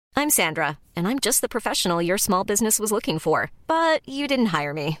I'm Sandra, and I'm just the professional your small business was looking for. But you didn't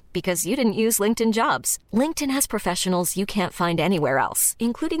hire me because you didn't use LinkedIn Jobs. LinkedIn has professionals you can't find anywhere else,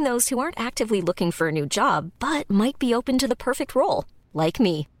 including those who aren't actively looking for a new job, but might be open to the perfect role, like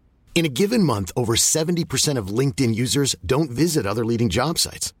me. In a given month, over 70% of LinkedIn users don't visit other leading job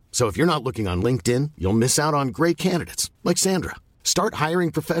sites. So if you're not looking on LinkedIn, you'll miss out on great candidates like Sandra. Start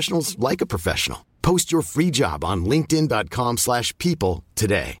hiring professionals like a professional. Post your free job on linkedin.com/people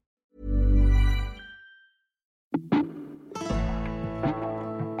today.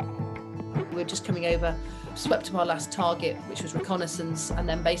 We're just coming over, swept up our last target, which was reconnaissance, and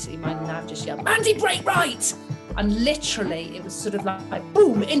then basically my nav just yelled, "Mandy, brake right!" And literally it was sort of like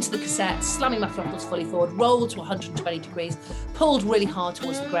boom, into the cassette, slamming my throttles fully forward, rolled to 120 degrees, pulled really hard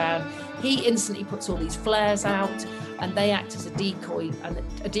towards the ground. He instantly puts all these flares out, and they act as a decoy, and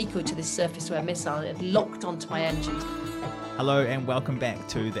a decoy to this surface-to-air missile. It had locked onto my engines. Hello and welcome back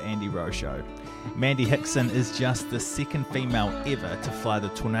to the Andy Rowe Show. Mandy Hickson is just the second female ever to fly the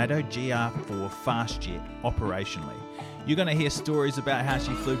Tornado GR4 fast jet operationally. You're going to hear stories about how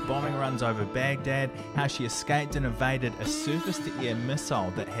she flew bombing runs over Baghdad, how she escaped and evaded a surface-to-air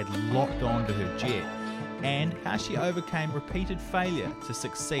missile that had locked onto her jet, and how she overcame repeated failure to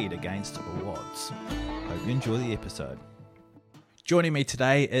succeed against all odds. Hope you enjoy the episode. Joining me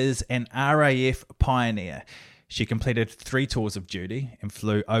today is an RAF pioneer. She completed 3 tours of duty and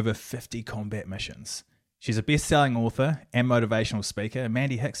flew over 50 combat missions. She's a best-selling author and motivational speaker.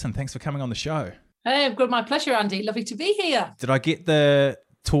 Mandy Hickson, thanks for coming on the show. Hey, good, my pleasure, Andy. Lovely to be here. Did I get the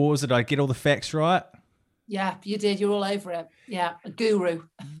tours? Did I get all the facts right? Yeah, you did. You're all over it. Yeah, a guru.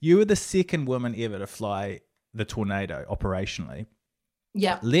 You were the second woman ever to fly the Tornado operationally.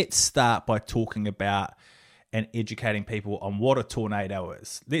 Yeah. Let's start by talking about and educating people on what a tornado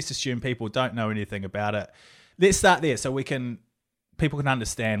is. Let's assume people don't know anything about it. Let's start there so people can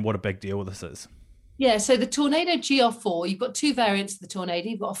understand what a big deal this is. Yeah, so the Tornado GR4, you've got 2 variants of the Tornado.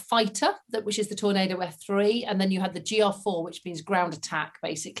 You've got a fighter, which is the Tornado F3, and then you had the GR4, which means ground attack,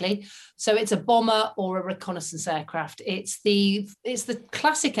 basically. So it's a bomber or a reconnaissance aircraft. It's the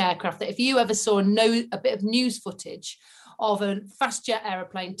classic aircraft that if you ever saw a bit of news footage of a fast jet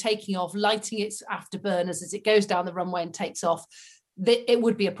aeroplane taking off, lighting its afterburners as it goes down the runway and takes off, it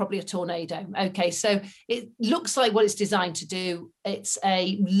would be probably a Tornado. Okay, so it looks like what it's designed to do. It's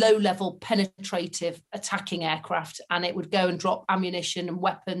a low-level penetrative attacking aircraft, and it would go and drop ammunition and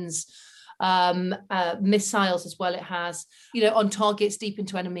weapons, missiles as well. It has, on targets deep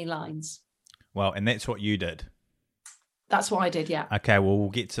into enemy lines. Well, and that's what you did. That's what I did, yeah. Okay, well, we'll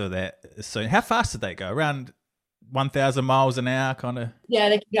get to that soon. How fast did they go? Around 1,000 miles an hour, kind of? Yeah,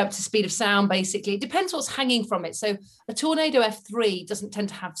 they can go up to speed of sound, basically. It depends what's hanging from it. So a Tornado F3 doesn't tend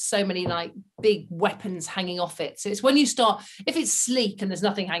to have so many big weapons hanging off it. So it's when you start, if it's sleek and there's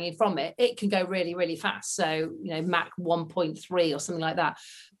nothing hanging from it, it can go really, really fast. So, Mach 1.3 or something like that.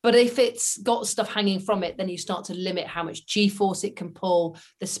 But if it's got stuff hanging from it, then you start to limit how much G-force it can pull,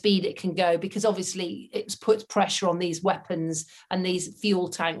 the speed it can go, because obviously it puts pressure on these weapons and these fuel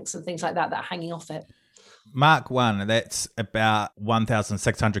tanks and things like that are hanging off it. Mach 1, that's about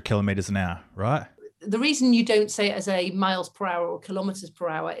 1,600 kilometers an hour, right? The reason you don't say it as a miles per hour or kilometers per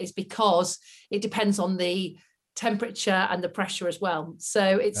hour is because it depends on the temperature and the pressure as well.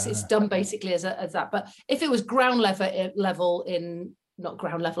 So it's done basically as that. But if it was ground level in, not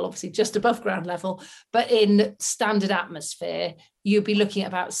ground level, obviously just above ground level, but in standard atmosphere, you'd be looking at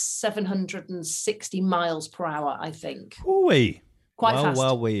about 760 miles per hour, I think. Ooh-wee. Quite fast.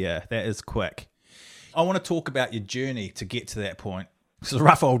 That is quick. I want to talk about your journey to get to that point. It's a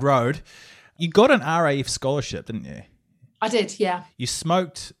rough old road. You got an RAF scholarship, didn't you? I did, yeah. You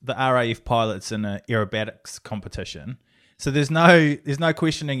smoked the RAF pilots in an aerobatics competition. So there's no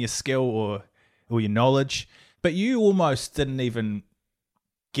questioning your skill or your knowledge. But you almost didn't even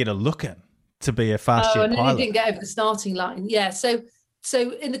get a look in to be a fast jet pilot. Oh, and you didn't get over the starting line. Yeah,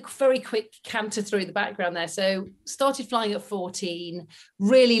 so in the very quick canter through the background there, so started flying at 14,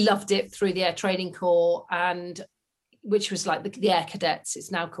 really loved it through the Air Training Corps, and which was like the Air Cadets.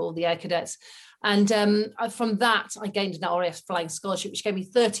 It's now called the Air Cadets. And from that, I gained an RAF flying scholarship, which gave me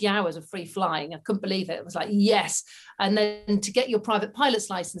 30 hours of free flying. I couldn't believe it. It was like, yes. And then to get your private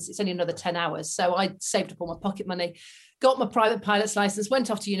pilot's license, it's only another 10 hours. So I saved up all my pocket money, got my private pilot's license, went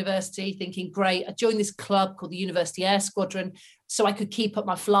off to university thinking, great. I joined this club called the University Air Squadron so I could keep up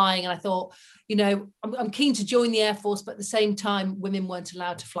my flying. And I thought, I'm keen to join the Air Force, but at the same time, women weren't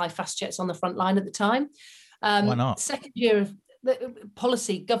allowed to fly fast jets on the front line at the time. Why not? Second year of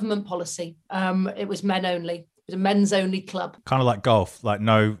government policy. It was men only. It was a men's only club. Kind of like golf, like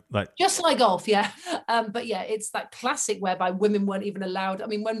no, like just like golf, yeah. But yeah, it's that classic whereby women weren't even allowed. I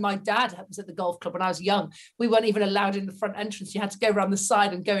mean, when my dad was at the golf club when I was young, we weren't even allowed in the front entrance. You had to go around the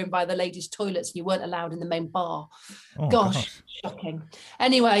side and go in by the ladies' toilets, and you weren't allowed in the main bar. Gosh, shocking.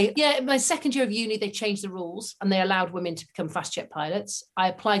 Anyway, yeah, in my second year of uni, they changed the rules and they allowed women to become fast jet pilots. I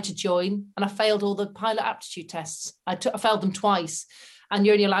applied to join and I failed all the pilot aptitude tests. I failed them twice, and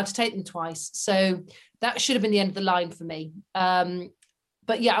you're only allowed to take them twice. So that should have been the end of the line for me.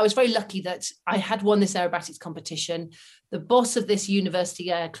 But yeah, I was very lucky that I had won this aerobatics competition. The boss of this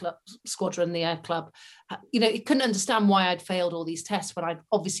university air club squadron, the air club, he couldn't understand why I'd failed all these tests when I'd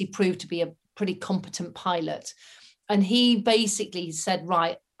obviously proved to be a pretty competent pilot. And he basically said,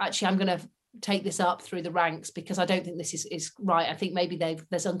 right, actually, I'm going to take this up through the ranks because I don't think this is right. I think maybe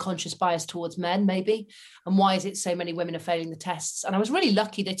there's unconscious bias towards men, maybe. And why is it so many women are failing the tests? And I was really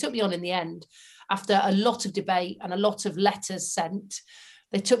lucky. They took me on in the end after a lot of debate and a lot of letters sent.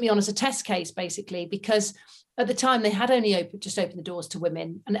 They took me on as a test case, basically, because at the time they had only just opened the doors to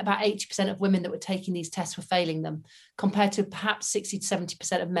women, and about 80% of women that were taking these tests were failing them, compared to perhaps 60 to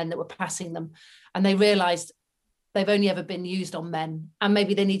 70% of men that were passing them. And they realised they've only ever been used on men, and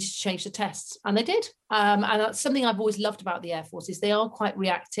maybe they needed to change the tests, and they did. And that's something I've always loved about the Air Force is they are quite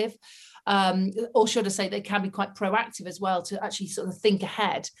reactive, or should I say they can be quite proactive as well, to actually sort of think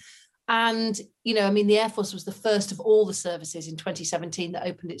ahead. And, the Air Force was the first of all the services in 2017 that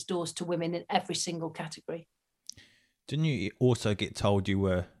opened its doors to women in every single category. Didn't you also get told you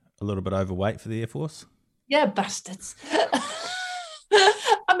were a little bit overweight for the Air Force? Yeah, bastards.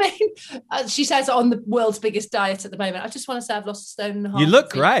 I mean, she says on the world's biggest diet at the moment. I just want to say I've lost a stone and a half. You look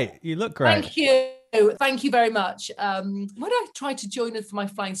great. You look great. Thank you. Thank you very much. When I tried to join in for my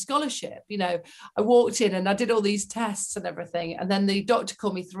flying scholarship, I walked in and I did all these tests and everything. And then the doctor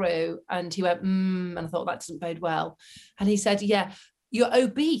called me through and he went, and I thought that doesn't bode well. And he said, yeah, you're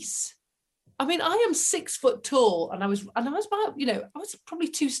obese. I mean, I am 6 foot tall and I was about, I was probably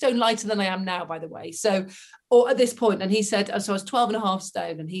 2 stone lighter than I am now, by the way. So, or at this point, and he said, so I was 12 and a half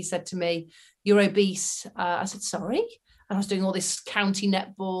stone. And he said to me, you're obese. I said, sorry. And I was doing all this county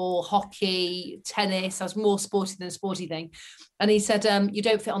netball, hockey, tennis. I was more sporty than a sporty thing. And he said, you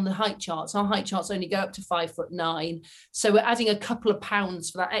don't fit on the height charts. Our height charts only go up to 5'9". So we're adding a couple of pounds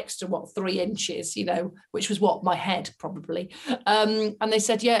for that extra, 3 inches, which was my head probably. And they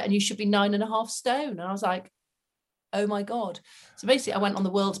said, yeah, and you should be 9.5 stone. And I was like, oh my God. So basically I went on the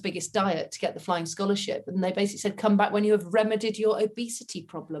world's biggest diet to get the flying scholarship. And they basically said, come back when you have remedied your obesity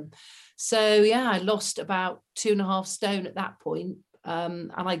problem. So yeah, I lost about 2.5 stone at that point.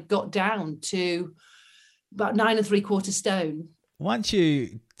 And I got down to about 9.75 stone. Once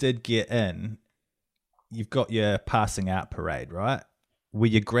you did get in, you've got your passing out parade, right? Where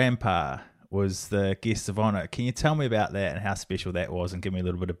your grandpa was the guest of honor. Can you tell me about that and how special that was and give me a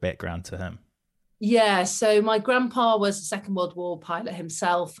little bit of background to him? Yeah, so my grandpa was a Second World War pilot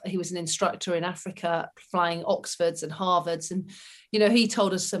himself. He was an instructor in Africa, flying Oxfords and Harvards. And, he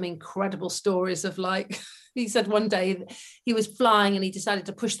told us some incredible stories of he said one day he was flying and he decided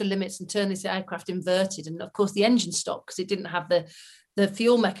to push the limits and turn this aircraft inverted. And of course the engine stopped because it didn't have the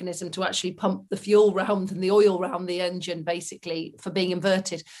fuel mechanism to actually pump the fuel round and the oil round the engine, basically, for being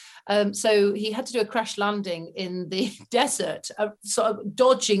inverted. So he had to do a crash landing in the desert, sort of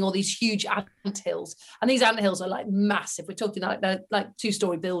dodging all these huge anthills. And these anthills are massive. We're talking they're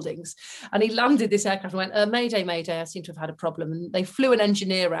 2-story buildings. And he landed this aircraft and went, Mayday, Mayday, I seem to have had a problem. And they flew an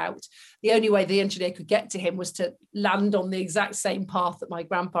engineer out. The only way the engineer could get to him was to land on the exact same path that my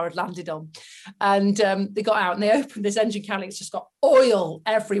grandpa had landed on. And they got out and they opened this engine cowling. It's just got oil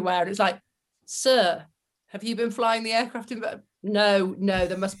everywhere. And it's like, sir, have you been flying the aircraft? No,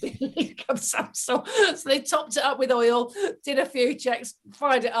 there must be a leak of some sort. So they topped it up with oil, did a few checks,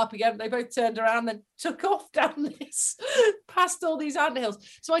 fired it up again. They both turned around, then took off down this, past all these anthills.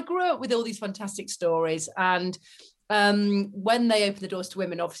 So I grew up with all these fantastic stories. And when they opened the doors to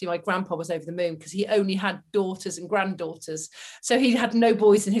women, obviously my grandpa was over the moon because he only had daughters and granddaughters. So he had no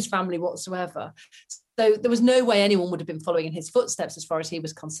boys in his family whatsoever. So there was no way anyone would have been following in his footsteps as far as he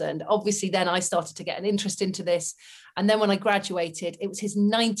was concerned. Obviously, then I started to get an interest into this. And then when I graduated, it was his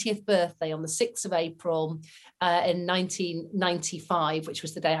 90th birthday on the 6th of April in 1995, which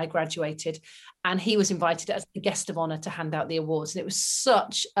was the day I graduated. And he was invited as the guest of honor to hand out the awards. And it was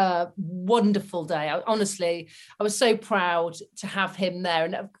such a wonderful day. Honestly, I was so proud to have him there.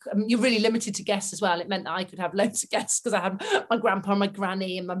 And you're really limited to guests as well. It meant that I could have loads of guests because I had my grandpa and my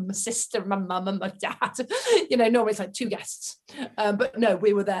granny and my sister and my mum and my dad. Normally it's 2 guests. But no,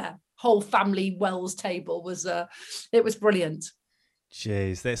 we were there. Whole family Wells table was, it was brilliant.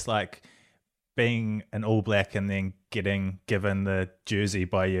 Jeez, that's being an All Black and then getting given the jersey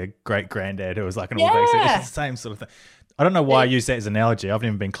by your great granddad who was like an All Black? So it's the same sort of thing. I don't know why I use that as an analogy. I've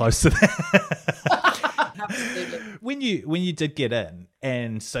never been close to that. Absolutely. When you did get in,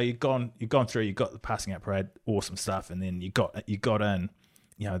 and so you've gone through, you got the passing out parade, awesome stuff, and then you got in.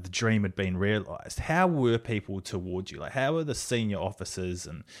 You know, the dream had been realised. How were people towards you? Like, how were the senior officers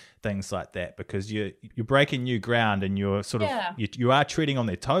and things like that? Because you're breaking new ground, and you're sort of you are treading on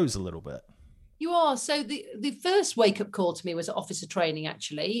their toes a little bit. You are. So the first wake up call to me was at officer training,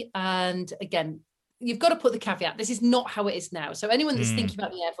 actually, and again, you've got to put the caveat, this is not how it is now. So anyone that's thinking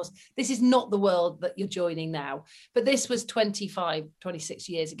about the Air Force, this is not the world that you're joining now. But this was 25, 26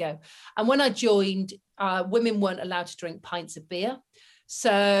 years ago. And when I joined, women weren't allowed to drink pints of beer.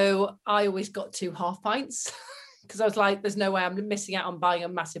 So I always got 2 half pints because I was like, there's no way I'm missing out on buying a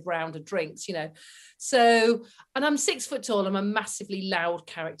massive round of drinks, you know. So, and I'm 6 foot tall. I'm a massively loud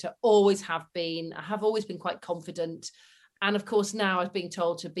character, always have been. I have always been quite confident. And of course, now I've been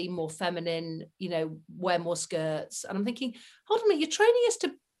told to be more feminine, you know, wear more skirts. And I'm thinking, hold on a minute, you're training us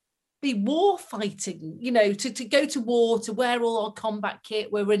to be war fighting, you know, to go to war, to wear all our combat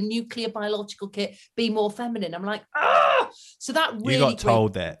kit, we're a nuclear biological kit, be more feminine. I'm like, ah! So that really... You got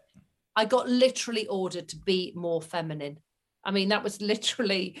told that? I got literally ordered to be more feminine. I mean, that was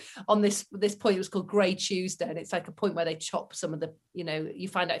literally on this point, it was called Grey Tuesday. And it's like a point where they chop some of the, you know, you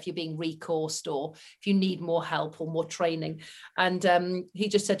find out if you're being recoursed or if you need more help or more training. And he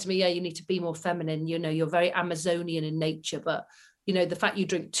just said to me, yeah, you need to be more feminine. You know, you're very Amazonian in nature, but, you know, the fact you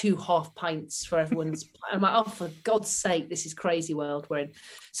drink 2 half pints for everyone's, I'm like, oh, for God's sake, this is crazy world we're in.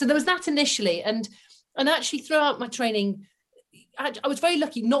 So there was that initially. And actually throughout my training, I was very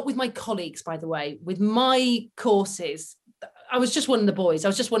lucky, not with my colleagues, by the way, with my courses. I was just one of the boys. I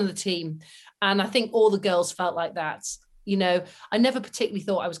was just one of the team. And I think all the girls felt like that. You know, I never particularly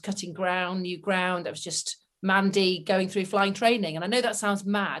thought I was cutting new ground. I was just Mandy going through flying training. And I know that sounds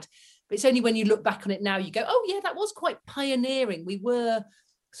mad, but it's only when you look back on it now, you go, oh yeah, that was quite pioneering. We were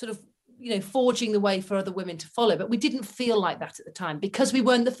sort of, you know, forging the way for other women to follow, but we didn't feel like that at the time because we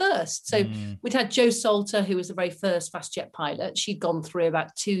weren't the first. So we'd had Jo Salter, who was the very first fast jet pilot. She'd gone through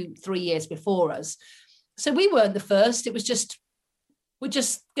about 2-3 years before us. So we weren't the first. It was just, we're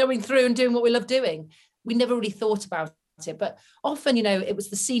just going through and doing what we love doing. We never really thought about it, but often, you know, it was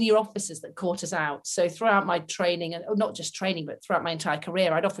the senior officers that caught us out. So throughout my training, and not just training, but throughout my entire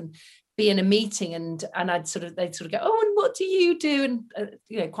career, I'd often be in a meeting and they'd sort of go, oh, and what do you do? And,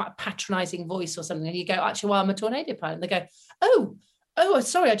 you know, quite a patronizing voice or something. And you go, actually, well, I'm a tornado pilot. And they go, oh,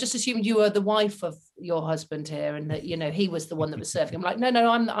 sorry, I just assumed you were the wife of your husband here and that, you know, he was the one that was serving. I'm like, no,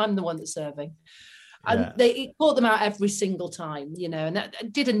 I'm the one that's serving. And it caught them out every single time, you know, and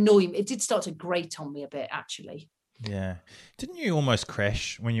that did annoy me. It did start to grate on me a bit, actually. Yeah. Didn't you almost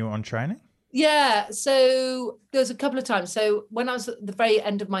crash when you were on training? Yeah. So there was a couple of times. So when I was at the very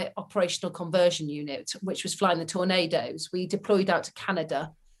end of my operational conversion unit, which was flying the Tornadoes, we deployed out to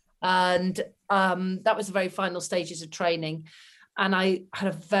Canada. And that was the very final stages of training. And I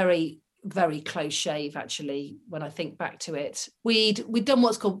had a very, very close shave, actually, when I think back to it. We'd done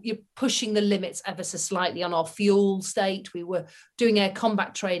what's called, you're pushing the limits ever so slightly on our fuel state. We were doing air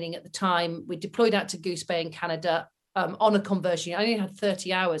combat training at the time. We deployed out to Goose Bay in Canada on a conversion. I only had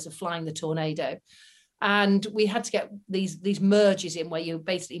 30 hours of flying the Tornado. And we had to get these merges in where you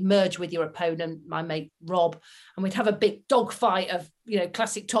basically merge with your opponent, my mate Rob, and we'd have a big dogfight of, you know,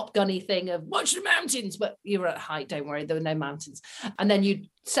 classic Top Gunny thing of watch the mountains, but you were at height, don't worry, there were no mountains. And then you'd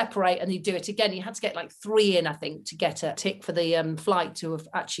separate and you'd do it again. You had to get like 3 in, I think, to get a tick for the flight to have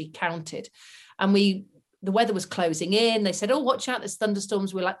actually counted. And the weather was closing in. They said, oh, watch out, there's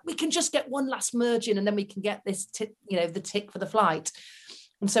thunderstorms. We're like, we can just get one last merge in and then we can get this, the tick for the flight.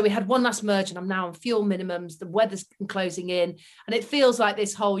 And so we had one last merge and I'm now on fuel minimums. The weather's closing in. And it feels like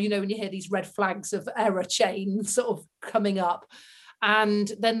this whole, you know, when you hear these red flags of error chain sort of coming up.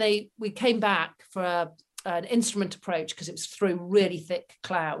 And then we came back for an instrument approach because it was through really thick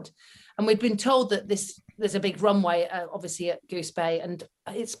cloud. And we'd been told that there's a big runway, obviously at Goose Bay, and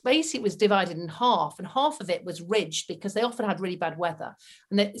it was divided in half, and half of it was ridged because they often had really bad weather.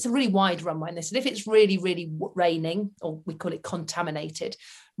 And it's a really wide runway. And they said, if it's really, really raining, or we call it contaminated,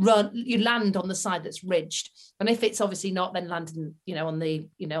 you land on the side that's ridged. And if it's obviously not, then land on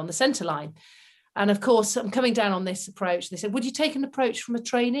the center line. And of course, I'm coming down on this approach. They said, would you take an approach from a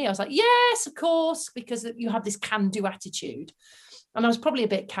trainee? I was like, yes, of course, because you have this can-do attitude. And I was probably a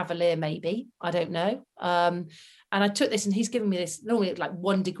bit cavalier, maybe. I don't know. And I took this and he's giving me this, normally like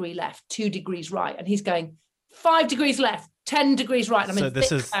 1 degree left, 2 degrees right. And he's going 5 degrees left, 10 degrees right. I'm so in this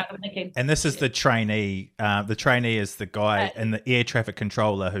thick is, cloud. I'm thinking, and this is the trainee. The trainee is the guy in the air traffic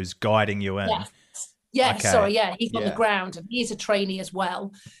controller who's guiding you in. Yes, Okay. sorry, he's on the ground, and he's a trainee as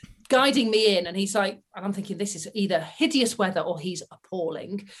well, guiding me in. And he's like, and I'm thinking, this is either hideous weather or he's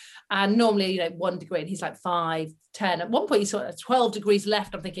appalling. And normally, 1 degree, and he's like 5, 10. At one point, he's sort of 12 degrees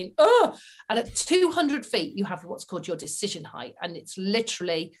left. I'm thinking, oh, and at 200 feet, you have what's called your decision height. And it's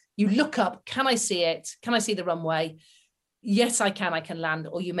literally, you look up, can I see it? Can I see the runway? Yes, I can land,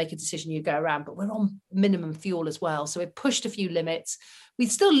 or you make a decision, you go around, but we're on minimum fuel as well. So we pushed a few limits. We're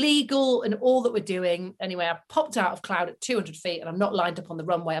still legal in all that we're doing. Anyway, I popped out of cloud at 200 feet, and I'm not lined up on the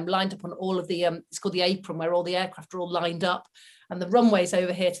runway. I'm lined up on all of the, it's called the apron, where all the aircraft are all lined up, and the runway's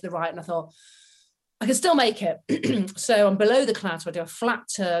over here to the right. And I thought, I can still make it. So I'm below the cloud, so I do a flat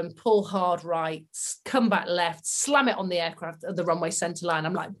turn, pull hard right, come back left, slam it on the aircraft at the runway center line.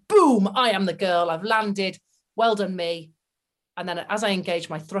 I'm like, boom, I am the girl. I've landed. Well done, me. And then as I engage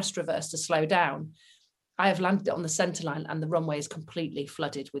my thrust reverse to slow down, I have landed it on the center line, and the runway is completely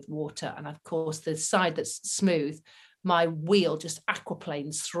flooded with water. And of course, the side that's smooth, my wheel just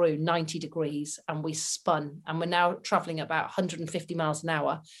aquaplanes through 90 degrees, and we spun. And we're now traveling about 150 miles an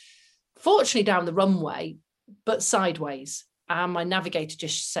hour, fortunately down the runway, but sideways. And my navigator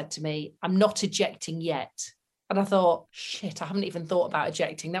just said to me, I'm not ejecting yet. And I thought, shit, I haven't even thought about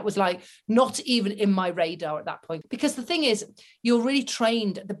ejecting. That was like not even in my radar at that point. Because the thing is, you're really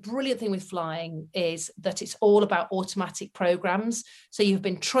trained. The brilliant thing with flying is that it's all about automatic programs. So you've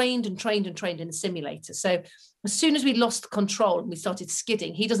been trained and trained and trained in a simulator. So as soon as we lost control and we started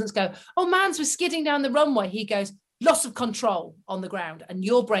skidding, he doesn't go, oh, Mans, we're skidding down the runway. He goes, loss of control on the ground. And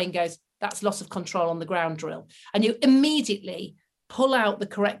your brain goes, that's loss of control on the ground drill. And you immediately pull out the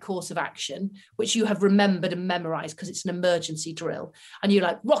correct course of action, which you have remembered and memorized because it's an emergency drill. And you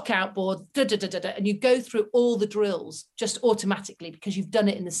like rock outboard, and you go through all the drills just automatically because you've done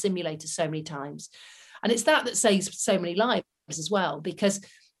it in the simulator so many times. And it's that saves so many lives as well, because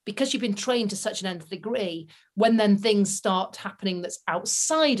you've been trained to such an nth degree, when then things start happening that's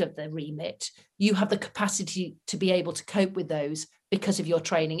outside of the remit, you have the capacity to be able to cope with those because of your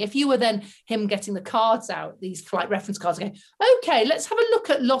training. If you were then him getting the cards out, these flight reference cards, going, okay, let's have a look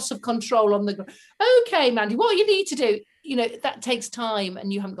at loss of control on the ground. Okay, Mandy, what you need to do, that takes time,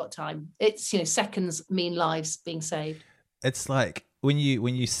 and you haven't got time. It's, seconds mean lives being saved. It's like when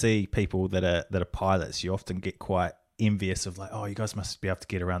you see people that are pilots, you often get quite envious of like, oh, you guys must be able to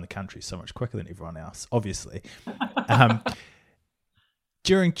get around the country so much quicker than everyone else, obviously.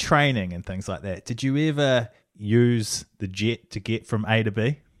 During training and things like that, did you ever use the jet to get from A to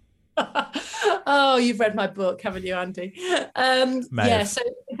B? Oh, you've read my book, haven't you, Andy? Yeah, so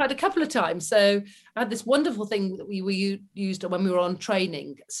I've had a couple of times. So I had this wonderful thing that we used when we were on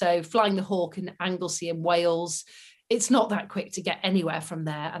training. So flying the Hawk in Anglesey in Wales, it's not that quick to get anywhere from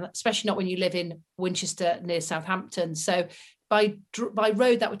there, and especially not when you live in Winchester near Southampton. So by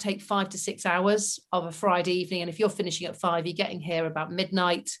road, that would take 5 to 6 hours of a Friday evening. And if you're finishing at 5, you're getting here about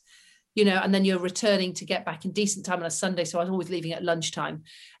midnight, and then you're returning to get back in decent time on a Sunday. So I was always leaving at lunchtime.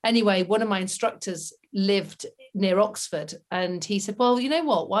 Anyway, one of my instructors lived near Oxford, and he said, well, you know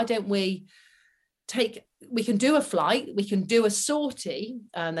what, why don't we can do a flight, we can do a sortie,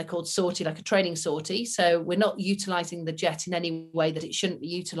 and they're called sortie, like a training sortie. So we're not utilizing the jet in any way that it shouldn't be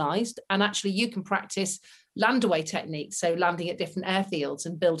utilized. And actually you can practice landaway techniques, so landing at different airfields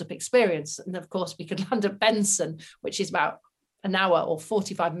and build up experience. And of course we could land at Benson, which is about an hour or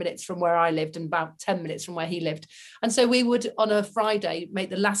 45 minutes from where I lived and about 10 minutes from where he lived. And so we would, on a Friday,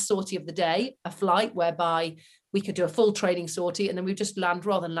 make the last sortie of the day, a flight whereby we could do a full training sortie, and then we just land,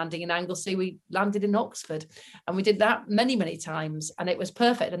 rather than landing in Anglesey, we landed in Oxford. And we did that many, many times, and it was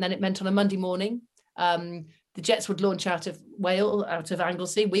perfect. And then it meant on a Monday morning, the jets would launch out of Wales, out of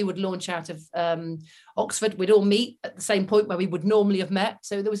Anglesey. We would launch out of Oxford. We'd all meet at the same point where we would normally have met.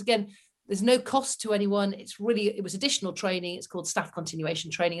 So there was, again, there's no cost to anyone. It was additional training. It's called staff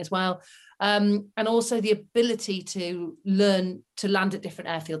continuation training as well. And also the ability to learn to land at different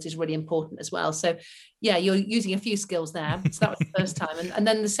airfields is really important as well. So yeah, you're using a few skills there. So that was the first time. And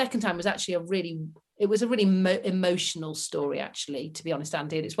then the second time was actually a really emotional story, actually, to be honest,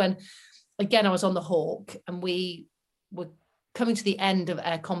 Andy. And it's when, again, I was on the Hawk, and we were coming to the end of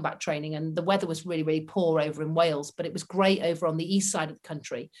air combat training, and the weather was really, really poor over in Wales, but it was great over on the east side of the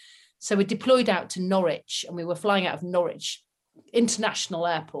country. So we deployed out to Norwich, and we were flying out of Norwich International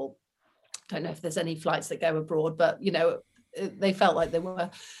Airport. Don't know if there's any flights that go abroad, but they felt like they were.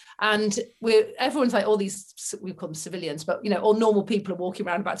 And everyone's like, all these, we call them civilians, but, all normal people are walking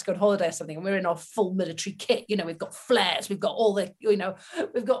around about to go on holiday or something. And we're in our full military kit. We've got flares, we've got all the,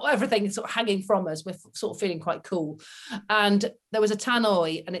 we've got everything sort of hanging from us. We're sort of feeling quite cool. And there was a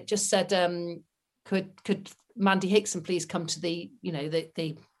tannoy, and it just said, could Mandy Hickson please come to the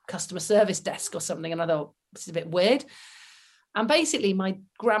customer service desk or something? And I thought, this is a bit weird. And basically my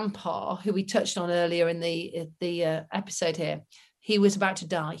grandpa, who we touched on earlier in the episode here, he was about to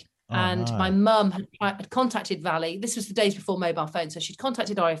die. My mum had contacted Valley. This was the days before mobile phones. So she'd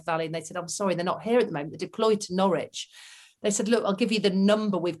contacted RF Valley, and they said, I'm sorry, they're not here at the moment. They're deployed to Norwich. They said, look, I'll give you the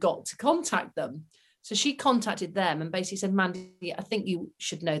number we've got to contact them. So she contacted them and basically said, Mandy, I think you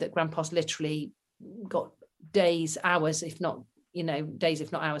should know that Grandpa's literally got days, hours, if not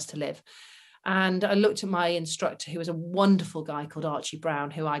hours to live. And I looked at my instructor, who was a wonderful guy called Archie Brown,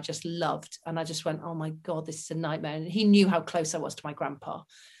 who I just loved. And I just went, oh my God, this is a nightmare. And he knew how close I was to my grandpa.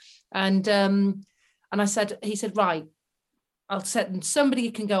 And he said, right, I'll send somebody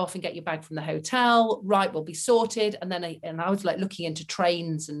can go off and get your bag from the hotel. Right, we'll be sorted. And then I was like looking into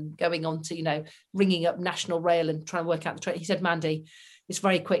trains and going on to, ringing up National Rail and trying to work out the train. He said, Mandy, it's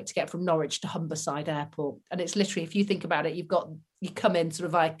very quick to get from Norwich to Humberside Airport. And it's literally, if you think about it, you come in sort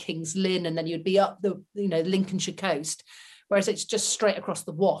of via King's Lynn, and then you'd be up the, Lincolnshire coast, whereas it's just straight across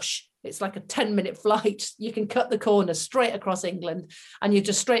the Wash. It's like a 10-minute flight. You can cut the corner straight across England, and you're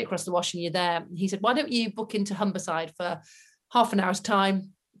just straight across the Wash and you're there. He said, why don't you book into Humberside for half an hour's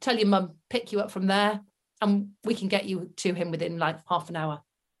time, tell your mum, pick you up from there, and we can get you to him within like half an hour.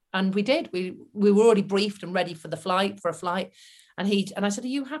 And we did. We were already briefed and ready for a flight. And I said, are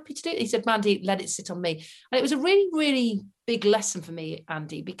you happy to do it? He said, Mandy, let it sit on me. And it was a really, really big lesson for me,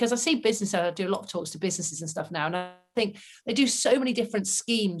 Andy, because I see business, I do a lot of talks to businesses and stuff now. And I think they do so many different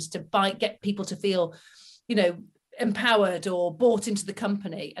schemes to get people to feel, empowered or bought into the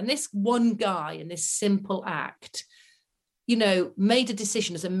company. And this one guy in this simple act, made a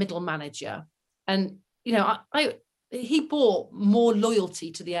decision as a middle manager. And, he brought more loyalty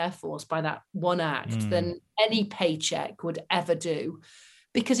to the Air Force by that one act than any paycheck would ever do,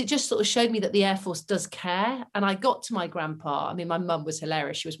 because it just sort of showed me that the Air Force does care. And I got to my grandpa. I mean, my mum was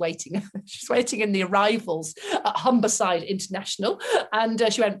hilarious. She was waiting. She was waiting in the arrivals at Humberside International. And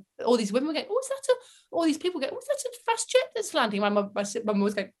she went, all these women were going, all these people go, oh, is that a fast jet that's landing? My mum was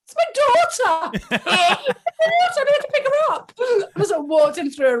going, it's my daughter. I need to pick her up. I sort of walked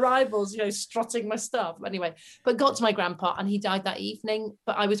in through arrivals, strutting my stuff. Anyway, but got to my grandpa, and he died that evening,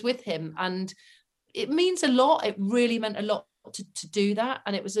 but I was with him, and it means a lot. It really meant a lot to do that.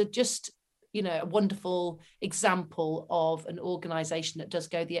 And it was a wonderful example of an organization that does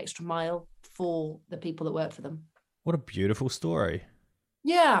go the extra mile for the people that work for them. What a beautiful story.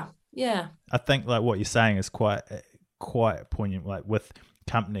 Yeah. I think like what you're saying is quite poignant, like with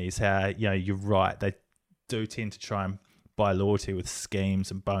companies, how, you're right. They do tend to try and buy loyalty with schemes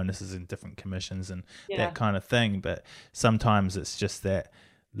and bonuses and different commissions and that kind of thing. But sometimes it's just that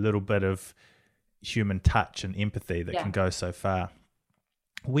little bit of human touch and empathy that can go so far.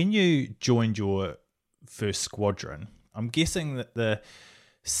 When you joined your first squadron, I'm guessing that the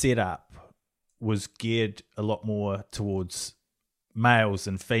setup was geared a lot more towards males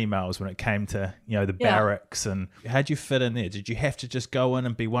and females when it came to, the barracks. And how'd you fit in there? Did you have to just go in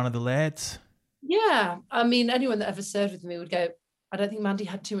and be one of the lads? Yeah. I mean, anyone that ever served with me would go, I don't think Mandy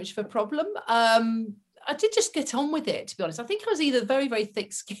had too much of a problem. I did just get on with it, to be honest. I think I was either very, very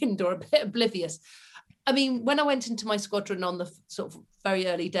thick-skinned or a bit oblivious. I mean, when I went into my squadron on the sort of very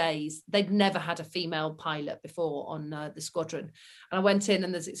early days, they'd never had a female pilot before on the squadron. And I went in,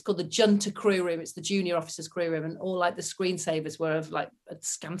 and it's called the Junta crew room. It's the junior officers crew room, and all like the screensavers were of like a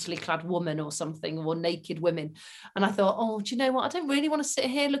scantily clad woman or something, or naked women. And I thought, oh, do you know what? I don't really want to sit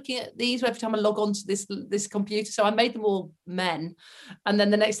here looking at these every time I log on to this computer. So I made them all men. And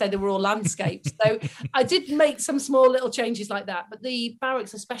then the next day they were all landscapes. So I did make some small little changes like that. But the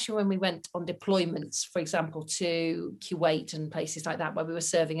barracks, especially when we went on deployments, for example, to Kuwait and places like that, where we were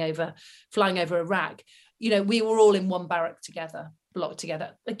flying over Iraq, we were all in one barrack together, blocked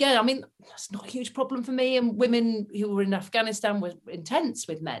together. Again, I mean, that's not a huge problem for me. And women who were in Afghanistan were intense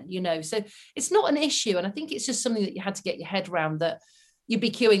with men, so it's not an issue. And I think it's just something that you had to get your head around, that you'd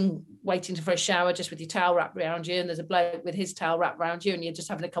be queuing, waiting for a shower just with your towel wrapped around you, and there's a bloke with his towel wrapped around you, and you're just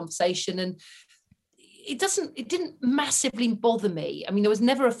having a conversation. And it didn't massively bother me. I mean, there was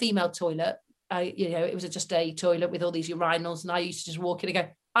never a female toilet. It was just a toilet with all these urinals, and I used to just walk in and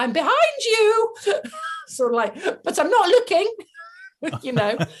go, I'm behind you, sort of like, but I'm not looking.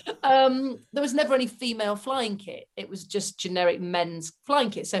 There was never any female flying kit. It was just generic men's flying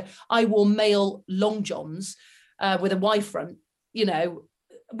kit. So I wore male long johns with a Y front,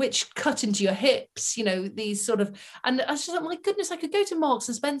 which cut into your hips, these sort of, and I was just like, my goodness, I could go to Marks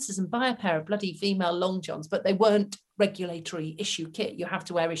and Spencer's and buy a pair of bloody female long johns, but they weren't regulatory issue kit. You have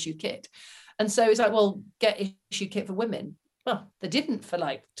to wear issue kit. And so it's like, well, get issue kit for women. Well, they didn't for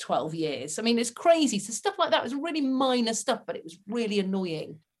like 12 years. I mean, it's crazy. So stuff like that was really minor stuff, but it was really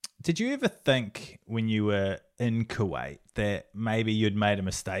annoying. Did you ever think when you were in Kuwait that maybe you'd made a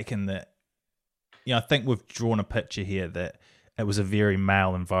mistake and that, I think we've drawn a picture here that it was a very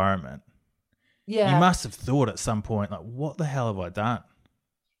male environment. Yeah. You must have thought at some point, like, what the hell have I done?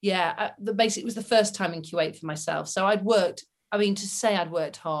 Yeah. It was the first time in Kuwait for myself. So to say I'd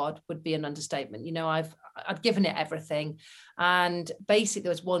worked hard would be an understatement. I'd given it everything. And basically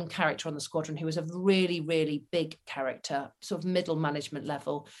there was one character on the squadron who was a really, really big character, sort of middle management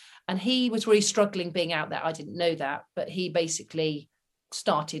level. And he was really struggling being out there. I didn't know that, but he basically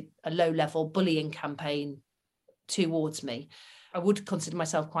started a low-level bullying campaign towards me. I would consider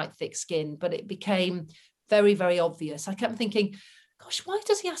myself quite thick-skinned, but it became very, very obvious. I kept thinking, gosh, why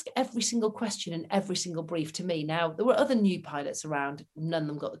does he ask every single question in every single brief to me? Now, there were other new pilots around, none of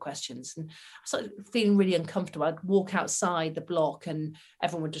them got the questions. And I started feeling really uncomfortable. I'd walk outside the block and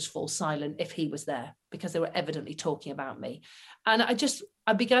everyone would just fall silent if he was there because they were evidently talking about me. And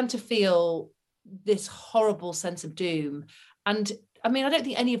I began to feel this horrible sense of doom. And I mean, I don't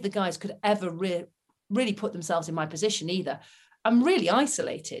think any of the guys could ever really put themselves in my position either. I'm really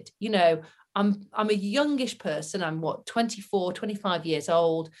isolated. I'm a youngish person. I'm 24, 25 years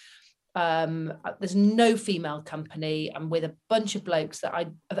old. There's no female company. I'm with a bunch of blokes that I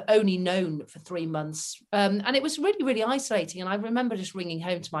have only known for 3 months. And it was really, really isolating. And I remember just ringing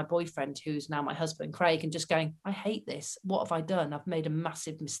home to my boyfriend, who's now my husband, Craig, and just going, I hate this. What have I done? I've made a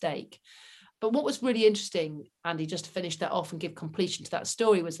massive mistake. But what was really interesting, Andy, just to finish that off and give completion to that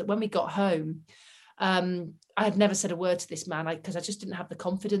story, was that when we got home, I had never said a word to this man because I just didn't have the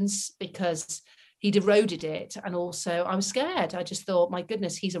confidence because he'd eroded it. And also I was scared. I just thought, my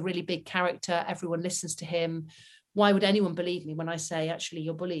goodness, he's a really big character. Everyone listens to him. Why would anyone believe me when I say, actually,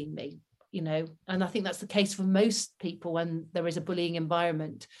 you're bullying me? And I think that's the case for most people when there is a bullying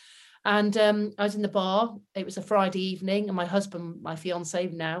environment. And I was in the bar. It was a Friday evening, and my husband, my fiance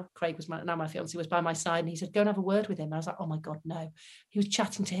now, Craig was now my fiance, was by my side, and he said, go and have a word with him. And I was like, oh my God, no. He was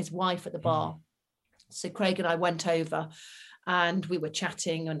chatting to his wife at the bar. So Craig and I went over and we were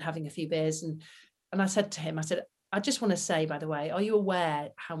chatting and having a few beers. And I said to him, I just want to say, by the way, are you aware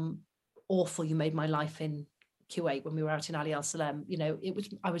how awful you made my life in Kuwait when we were out in Ali Al Salem?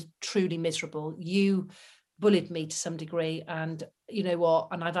 I was truly miserable. You bullied me to some degree, and you know what?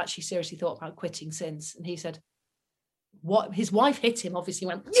 And I've actually seriously thought about quitting since. And he said, what? His wife hit him, obviously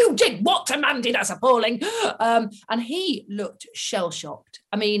went, you did what to Mandy? That's appalling. And he looked shell-shocked.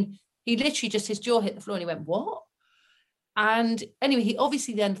 I mean, he literally just, his jaw hit the floor and he went, what? And anyway, he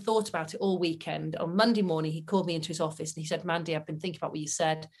obviously then thought about it all weekend. On Monday morning, he called me into his office and he said, Mandy, I've been thinking about what you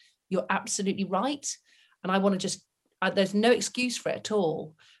said. You're absolutely right. And I want to just, there's no excuse for it at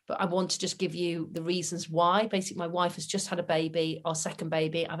all, but I want to just give you the reasons why. Basically, my wife has just had a baby, our second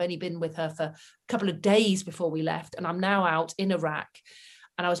baby. I've only been with her for a couple of days before we left. And I'm now out in Iraq.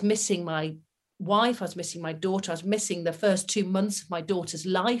 And I was missing my wife, I was missing my daughter, I was missing the first 2 months of my daughter's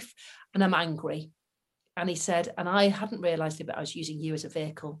life, and I'm angry. And he said, and I hadn't realized it, but I was using you as a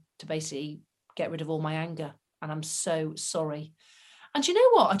vehicle to basically get rid of all my anger, and I'm so sorry. And you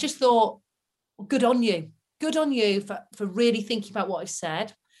know what, I just thought, good on you for really thinking about what I've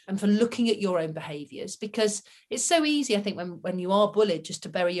said and for looking at your own behaviors, because it's so easy, I think, when you are bullied, just to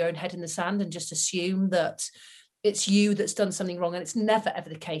bury your own head in the sand and just assume that it's you that's done something wrong. And it's never, ever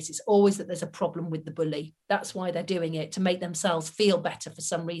the case. It's always that there's a problem with the bully. That's why they're doing it, to make themselves feel better for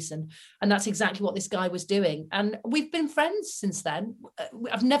some reason. And that's exactly what this guy was doing. And we've been friends since then.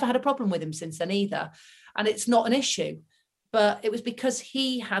 I've never had a problem with him since then either. And it's not an issue. But it was because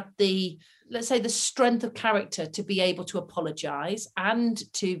he had the, let's say, the strength of character to be able to apologize and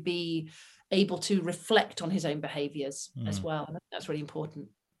to be able to reflect on his own behaviors as well. And that's really important.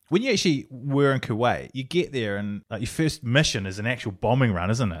 When you actually were in Kuwait, you get there and your first mission is an actual bombing run,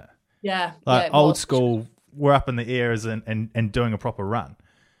 isn't it? Yeah. Old school, we're up in the air and doing a proper run.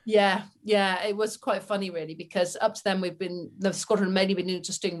 Yeah. It was quite funny, really, because up to then the squadron had mainly been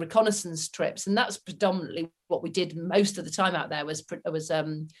just doing reconnaissance trips. And that's predominantly what we did most of the time out there was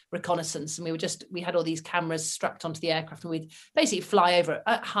reconnaissance. And we had all these cameras strapped onto the aircraft, and we'd basically fly over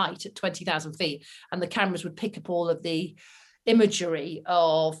at height at 20,000 feet. And the cameras would pick up all of the imagery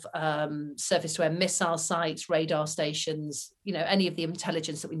of surface-to-air missile sites, radar stations, any of the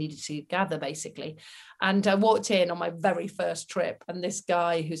intelligence that we needed to gather, basically. And I walked in on my very first trip, and this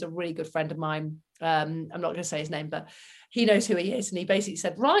guy, who's a really good friend of mine, I'm not going to say his name, but he knows who he is. And he basically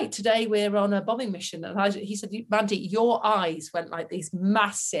said, right, today we're on a bombing mission. And he said, Mandy, your eyes went like these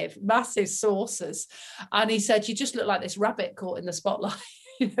massive, massive saucers. And he said, you just look like this rabbit caught in the spotlight.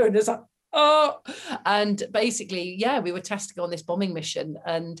 And it's like, oh. And basically, yeah, we were testing on this bombing mission.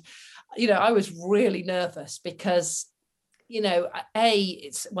 And, I was really nervous because,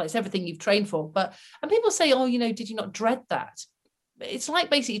 it's everything you've trained for. And people say, oh, did you not dread that? It's like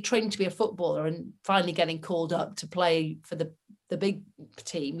basically training to be a footballer and finally getting called up to play for the big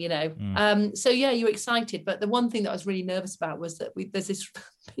team, So yeah, you're excited. But the one thing that I was really nervous about was that there's this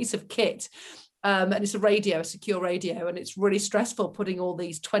piece of kit, and it's a secure radio, and it's really stressful putting all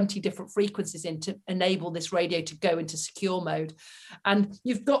these 20 different frequencies in to enable this radio to go into secure mode. And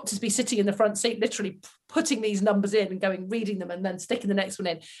you've got to be sitting in the front seat, literally putting these numbers in and reading them and then sticking the next one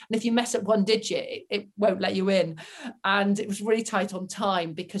in. And if you mess up one digit, it won't let you in. And it was really tight on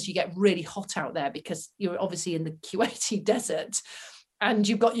time because you get really hot out there because you're obviously in the Kuwaiti desert. And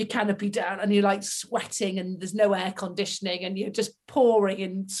you've got your canopy down and you're like sweating and there's no air conditioning and you're just pouring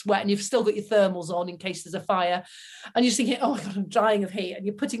in sweat and you've still got your thermals on in case there's a fire. And you're thinking, oh my God, I'm dying of heat. And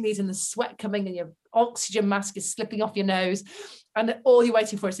you're putting these in, the sweat coming and your oxygen mask is slipping off your nose. And all you're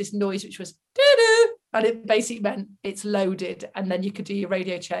waiting for is this noise, which was doo-doo. And it basically meant it's loaded. And then you could do your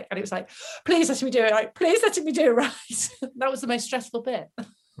radio check. And it was like, please let me do it right. Please let me do it right. That was the most stressful bit.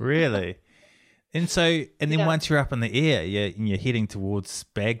 Really? And then once you're up in the air, you're heading towards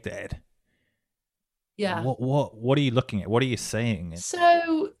Baghdad. Yeah. What are you looking at? What are you seeing?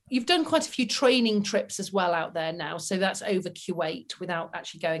 So you've done quite a few training trips as well out there now. So that's over Kuwait without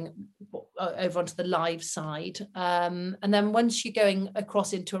actually going over onto the live side. And then once you're going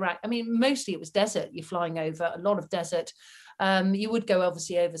across into Iraq, mostly it was desert. You're flying over a lot of desert. You would go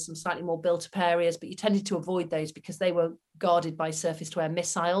obviously over some slightly more built-up areas, but you tended to avoid those because they were guarded by surface-to-air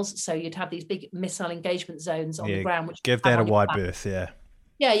missiles. So you'd have these big missile engagement zones on the ground. Which give that a wide berth, yeah.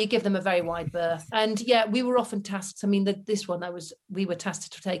 Yeah, you give them a very wide berth. And yeah, we were often tasked. This one we were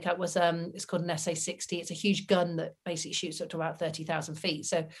tasked to take out was, it's called an SA-60. It's a huge gun that basically shoots up to about 30,000 feet.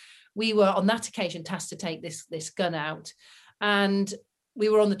 So we were on that occasion tasked to take this gun out. And we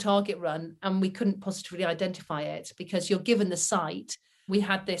were on the target run and we couldn't positively identify it because you're given the site. We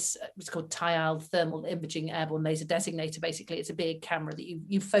had this, it's called TIAL, Thermal Imaging Airborne Laser Designator. Basically, it's a big camera that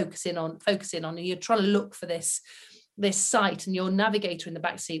you focus in on, and you're trying to look for this site, and your navigator in the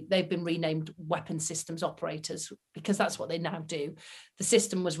backseat, they've been renamed weapon systems operators because that's what they now do. The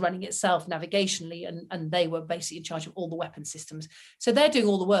system was running itself navigationally and they were basically in charge of all the weapon systems. So they're doing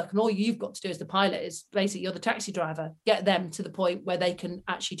all the work and all you've got to do as the pilot is basically you're the taxi driver, get them to the point where they can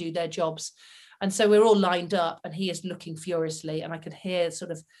actually do their jobs. And so we're all lined up and he is looking furiously and I could hear sort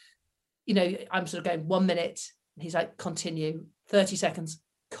of, I'm sort of going 1 minute. He's like, continue, 30 seconds.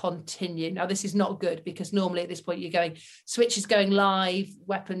 Continue. Now this is not good because normally at this point you're going switches going live,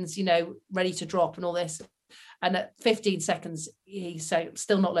 weapons ready to drop and all this, and at 15 seconds he's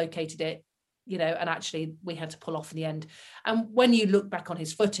still not located it, and actually we had to pull off in the end. And when you look back on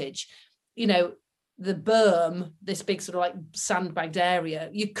his footage, the berm, this big sort of like sandbagged area,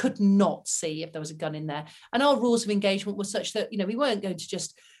 you could not see if there was a gun in there. And our rules of engagement were such that we weren't going to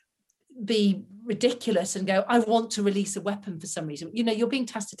just be ridiculous and go, I want to release a weapon for some reason. You're being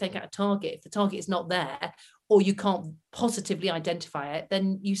tasked to take out a target. If the target is not there or you can't positively identify it,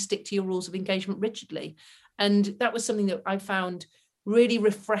 then you stick to your rules of engagement rigidly. And that was something that I found really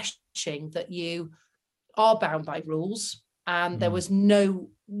refreshing, that you are bound by rules. And there was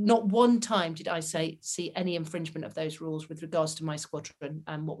not one time did I see any infringement of those rules with regards to my squadron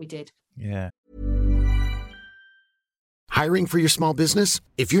and what we did. Yeah. Hiring for your small business?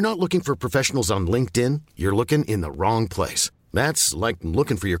 If you're not looking for professionals on LinkedIn, you're looking in the wrong place. That's like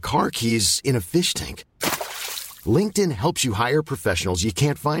looking for your car keys in a fish tank. LinkedIn helps you hire professionals you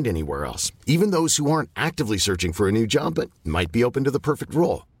can't find anywhere else, even those who aren't actively searching for a new job but might be open to the perfect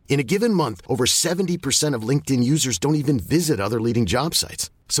role. In a given month, over 70% of LinkedIn users don't even visit other leading job sites.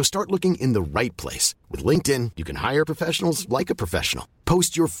 So start looking in the right place. With LinkedIn, you can hire professionals like a professional.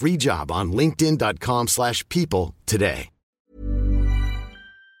 Post your free job on linkedin.com/people today.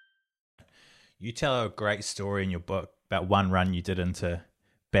 You tell a great story in your book about one run you did into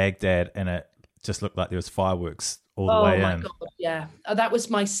Baghdad and it just looked like there was fireworks all the way in. Oh my God, yeah. That was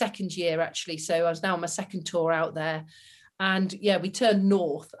my second year actually. So I was now on my second tour out there. And yeah, we turned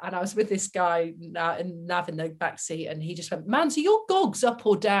north and I was with this guy Nav in the backseat and he just went, man, so your gogg's up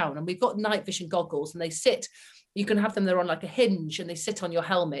or down? And we've got night vision goggles and they sit You can have them, they're on like a hinge and they sit on your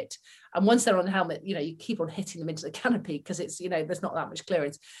helmet. And once they're on the helmet, you keep on hitting them into the canopy because it's, there's not that much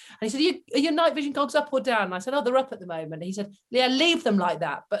clearance. And he said, are your night vision goggles up or down? And I said, oh, they're up at the moment. And he said, yeah, leave them like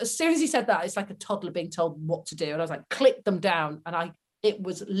that. But as soon as he said that, it's like a toddler being told what to do. And I was like, click them down. And it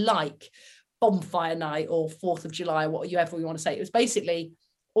was like bonfire night or 4th of July, whatever you want to say. It was basically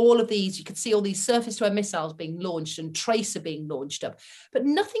all of these, you could see all these surface-to-air missiles being launched and tracer being launched up, but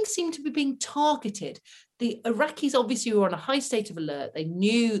nothing seemed to be being targeted. The Iraqis obviously were on a high state of alert. They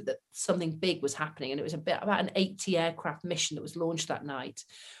knew that something big was happening, and it was about an 80 aircraft mission that was launched that night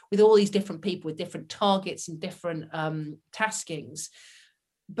with all these different people with different targets and different taskings,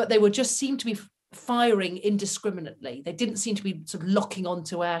 but they seemed to be firing indiscriminately. They didn't seem to be sort of locking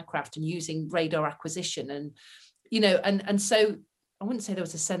onto aircraft and using radar acquisition, and and so I wouldn't say there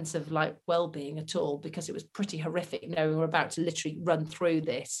was a sense of like well-being at all, because it was pretty horrific knowing we're about to literally run through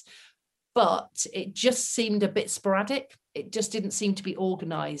this. But it just seemed a bit sporadic. It just didn't seem to be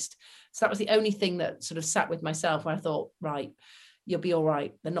organized. So that was the only thing that sort of sat with myself where I thought, right, you'll be all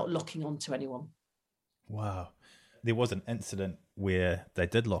right. They're not locking onto anyone. Wow. There was an incident where they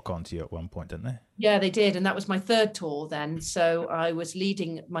did lock onto you at one point, didn't they? Yeah, they did. And that was my third tour then. So I was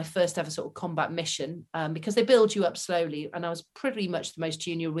leading my first ever sort of combat mission because they build you up slowly. And I was pretty much the most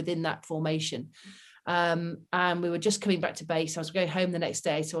junior within that formation. And we were just coming back to base. I was going home the next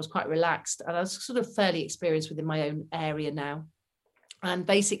day. So I was quite relaxed. And I was sort of fairly experienced within my own area now. And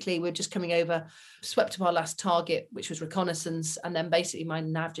basically, we're just coming over, swept up our last target, which was reconnaissance. And then basically my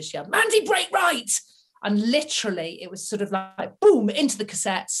nav just yelled, Mandy, brake right! And literally, it was sort of like, boom, into the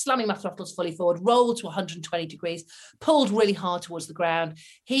cassette, slamming my throttles fully forward, rolled to 120 degrees, pulled really hard towards the ground.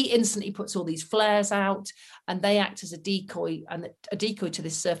 He instantly puts all these flares out, and they act as a decoy to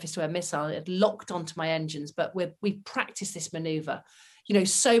this surface-to-air missile. It had locked onto my engines, but we practiced this maneuver,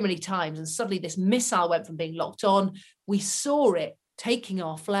 so many times. And suddenly this missile went from being locked on. We saw it taking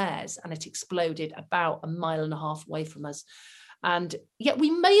our flares, and it exploded about 1.5 miles away from us. And yet we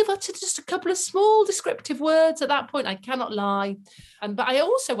may have uttered just a couple of small descriptive words at that point. I cannot lie. But I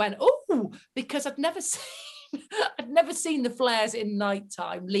also went, oh, because I'd never seen the flares in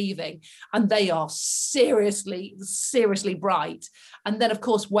nighttime leaving, and they are seriously, seriously bright. And then, of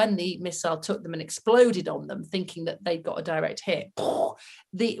course, when the missile took them and exploded on them, thinking that they'd got a direct hit,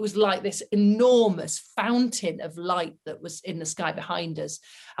 it was like this enormous fountain of light that was in the sky behind us.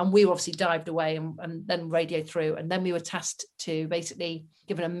 And we obviously dived away and then radioed through. And then we were tasked to basically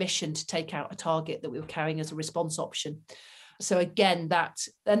given a mission to take out a target that we were carrying as a response option. So again,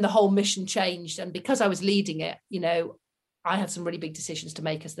 then the whole mission changed. And because I was leading it, I had some really big decisions to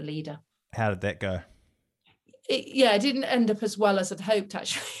make as the leader. How did that go? It didn't end up as well as I'd hoped,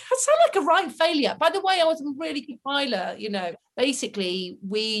 actually. I sound like a right failure. By the way, I was a really good pilot, Basically,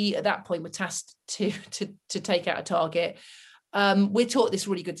 we, at that point, were tasked to take out a target. We're taught this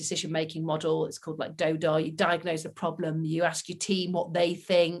really good decision-making model. It's called like DODA. You diagnose the problem. You ask your team what they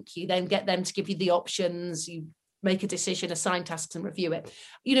think. You then get them to give you the options. You make a decision, assign tasks, and review it.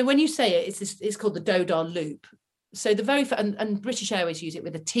 When you say it, it's called the DODA loop. So and British Airways use it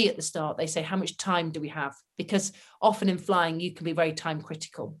with a T at the start. They say, how much time do we have? Because often in flying, you can be very time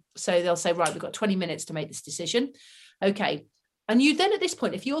critical. So they'll say, right, we've got 20 minutes to make this decision. Okay. And you then at this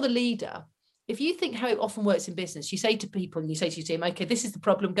point, if you're the leader, if you think how it often works in business, you say to people and you say to your team, okay, this is the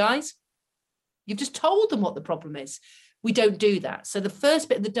problem, guys. You've just told them what the problem is. We don't do that. So the first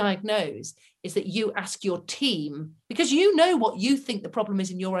bit of the diagnose is that you ask your team, because you know what you think the problem is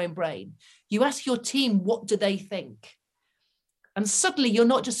in your own brain. You ask your team, what do they think? And suddenly you're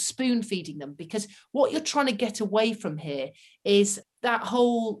not just spoon feeding them, because what you're trying to get away from here is that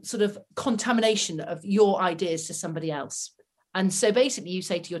whole sort of contamination of your ideas to somebody else. And so basically you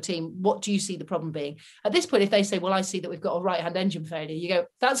say to your team, what do you see the problem being? At this point, if they say, well, I see that we've got a right-hand engine failure, you go,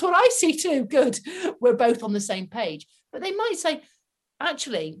 that's what I see too. Good. We're both on the same page. But they might say,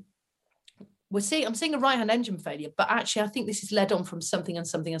 actually, I'm seeing a right-hand engine failure, but actually I think this is led on from something and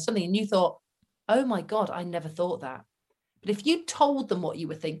something and something. And you thought, oh my God, I never thought that. But if you told them what you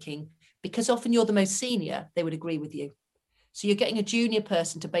were thinking, because often you're the most senior, they would agree with you. So you're getting a junior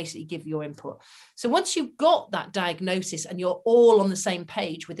person to basically give your input. So once you've got that diagnosis and you're all on the same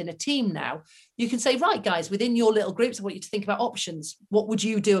page within a team now, you can say, right, guys, within your little groups, I want you to think about options. What would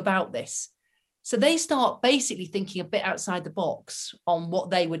you do about this? So they start basically thinking a bit outside the box on what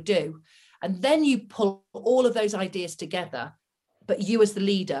they would do. And then you pull all of those ideas together, but you as the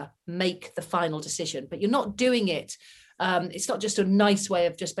leader make the final decision. But you're not doing it It's not just a nice way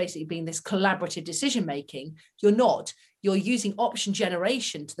of just basically being this collaborative decision making. You're using option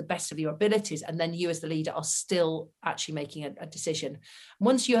generation to the best of your abilities, and then you as the leader are still actually making a decision.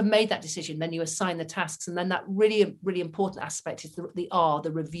 Once you have made that decision, then you assign the tasks, and then that really, really important aspect is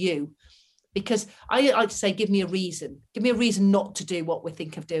the review. Because I like to say, give me a reason not to do what we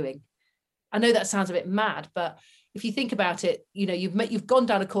think of doing. I know that sounds a bit mad, but if you think about it, you've gone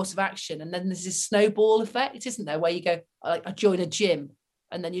down a course of action, and then there's this snowball effect, isn't there, where you go, I join a gym,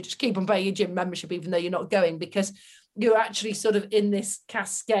 and then you just keep on paying your gym membership even though you're not going, because you're actually sort of in this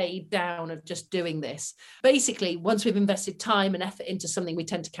cascade down of just doing this. Basically, once we've invested time and effort into something, we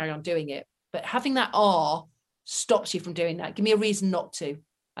tend to carry on doing it. But having that R stops you from doing that. Give me a reason not to.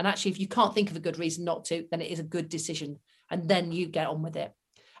 And actually, if you can't think of a good reason not to, then it is a good decision. And then you get on with it.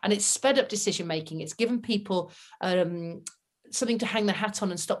 And it's sped up decision making. It's given people something to hang their hat on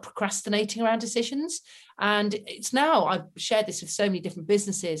and stop procrastinating around decisions. And it's now, I've shared this with so many different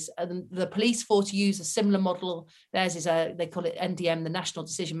businesses, and the police force use a similar model. Theirs is they call it NDM, the National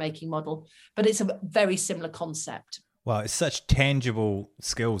Decision Making Model, but it's a very similar concept. Well, it's such tangible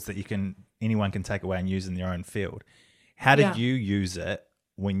skills that anyone can take away and use in their own field. How did you use it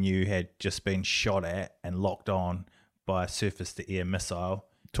when you had just been shot at and locked on by a surface-to-air missile?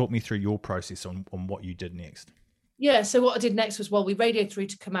 Talk me through your process on what you did next. Yeah, so what I did next was, we radioed through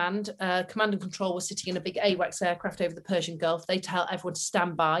to command. Command and control was sitting in a big AWACS aircraft over the Persian Gulf. They tell everyone to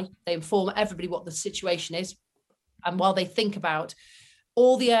stand by. They inform everybody what the situation is. And while they think about,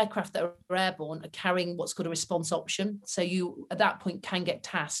 all the aircraft that are airborne are carrying what's called a response option. So you, at that point, can get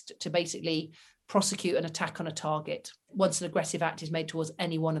tasked to basically prosecute an attack on a target once an aggressive act is made towards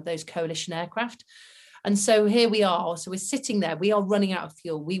any one of those coalition aircraft. And so here we are. So we're sitting there. We are running out of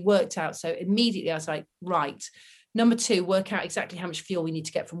fuel. We worked out. So immediately I was like, right. Number 2, work out exactly how much fuel we need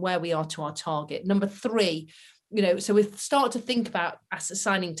to get from where we are to our target. Number 3, so we've started to think about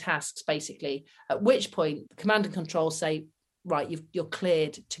assigning tasks, basically, at which point command and control say, right, you're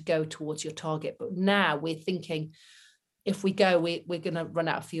cleared to go towards your target. But now we're thinking, if we go, we're going to run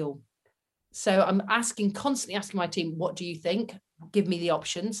out of fuel. So I'm constantly asking my team, what do you think? Give me the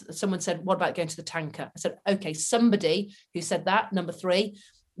options. Someone said, what about going to the tanker? I said, okay, somebody who said that, number 3,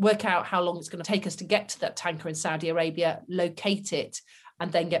 work out how long it's going to take us to get to that tanker in Saudi Arabia, locate it,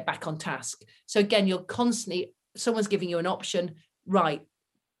 and then get back on task. So again, someone's giving you an option, right?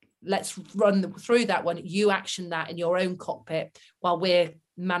 Let's run through that one. You action that in your own cockpit while we're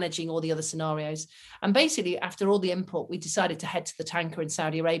managing all the other scenarios. And basically, after all the input, we decided to head to the tanker in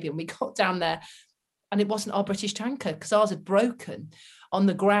Saudi Arabia, and we got down there, and it wasn't our British tanker because ours had broken on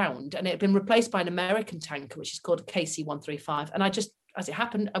the ground, and it had been replaced by an American tanker, which is called a KC-135. And as it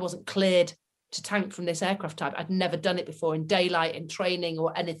happened, I wasn't cleared to tank from this aircraft type. I'd never done it before in daylight, in training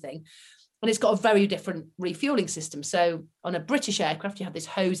or anything. And it's got a very different refueling system. So on a British aircraft, you have this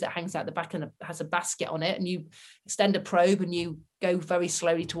hose that hangs out the back and has a basket on it, and you extend a probe and you go very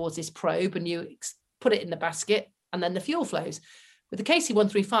slowly towards this probe and you put it in the basket, and then the fuel flows. With the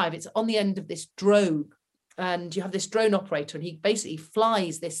KC-135, it's on the end of this drone, and you have this drone operator, and he basically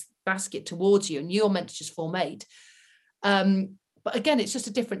flies this basket towards you, and you're meant to just form aid. But again, it's just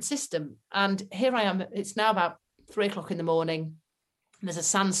a different system. And here I am, it's now about 3:00 in the morning. There's a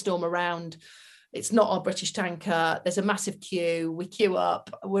sandstorm around. It's not our British tanker. There's a massive queue. We queue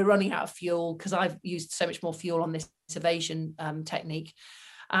up. We're running out of fuel because I've used so much more fuel on this evasion technique.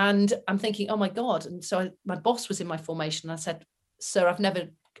 And I'm thinking, oh my God. And so my boss was in my formation. And I said, sir,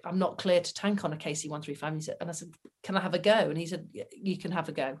 I'm not clear to tank on a KC-135. And I said, can I have a go? And he said, you can have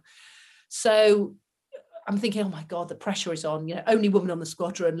a go. So I'm thinking, oh my God, the pressure is on, only woman on the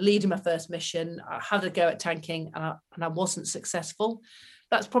squadron, leading my first mission. I had a go at tanking and I wasn't successful.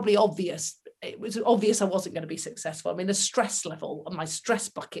 That's probably obvious. It was obvious I wasn't going to be successful. I mean, the stress level on my stress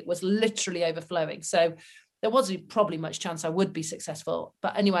bucket was literally overflowing. So there wasn't probably much chance I would be successful.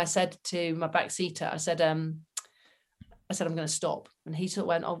 But anyway, I said to my backseater, I said, I'm going to stop. And he sort of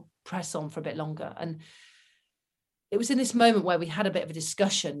went, I'll press on for a bit longer. And it was in this moment where we had a bit of a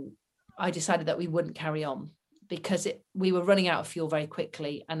discussion. I decided that we wouldn't carry on because we were running out of fuel very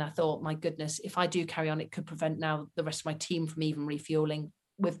quickly. And I thought, my goodness, if I do carry on, it could prevent now the rest of my team from even refueling.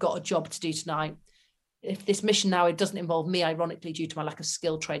 We've got a job to do tonight. If this mission now, it doesn't involve me, ironically, due to my lack of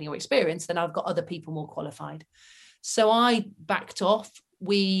skill, training or experience, then I've got other people more qualified. So I backed off.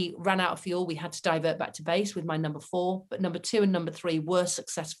 We ran out of fuel. We had to divert back to base with my number 4, but number 2 and number 3 were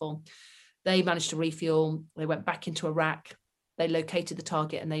successful. They managed to refuel. They went back into Iraq. They located the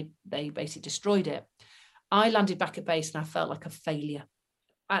target and they basically destroyed it. I landed back at base and I felt like a failure,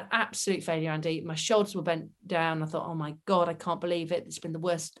 an absolute failure, Andy. My shoulders were bent down. I thought, oh my God, I can't believe it. It's been the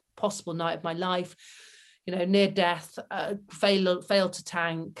worst possible night of my life. near death, failed to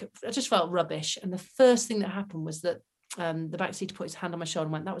tank. I just felt rubbish. And the first thing that happened was that the backseater put his hand on my shoulder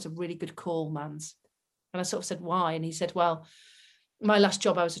and went, "That was a really good call, Mans." And I sort of said, "Why?" And he said, "Well, my last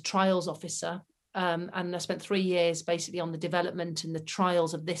job, I was a trials officer. And I spent 3 years basically on the development and the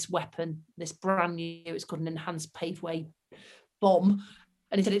trials of this weapon, this brand new, it's called an enhanced paveway bomb."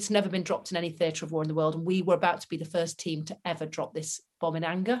 And he said, "It's never been dropped in any theatre of war in the world. And we were about to be the first team to ever drop this bomb in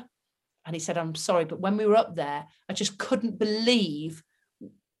anger." And he said, "I'm sorry, but when we were up there, I just couldn't believe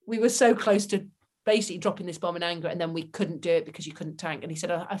we were so close to basically dropping this bomb in anger, and then we couldn't do it because you couldn't tank." And he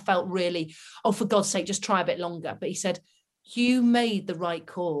said, I felt really, oh, for God's sake, just try a bit longer." But he said, "You made the right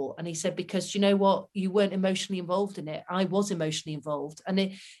call." And he said, "Because you know what? You weren't emotionally involved in it. I was emotionally involved." And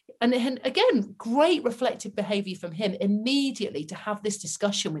again, great reflective behavior from him immediately to have this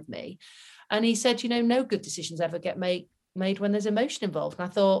discussion with me. And he said, "No good decisions ever get made when there's emotion involved." And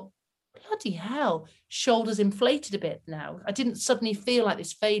I thought, bloody hell, shoulders inflated a bit now. I didn't suddenly feel like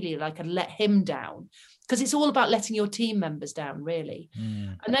this failure, like I'd let him down, because it's all about letting your team members down, really.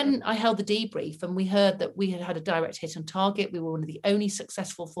 And then I held the debrief, and we heard that we had a direct hit on target. We were one of the only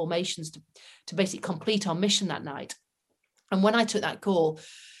successful formations to basically complete our mission that night. And when I took that call,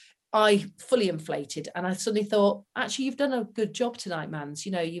 I fully inflated, and I suddenly thought, actually, you've done a good job tonight, Mans.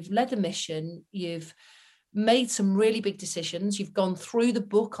 You've led a mission, you've made some really big decisions, you've gone through the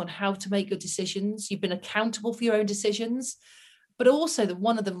book on how to make good decisions, you've been accountable for your own decisions. But also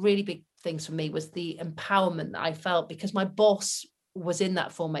one of the really big things for me was the empowerment that I felt, because my boss was in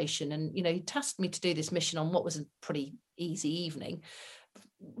that formation, and he tasked me to do this mission on what was a pretty easy evening,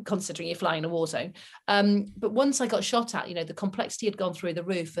 considering you're flying in a war zone. But once I got shot at, the complexity had gone through the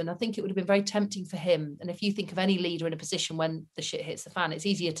roof, and I think it would have been very tempting for him. And if you think of any leader in a position when the shit hits the fan, it's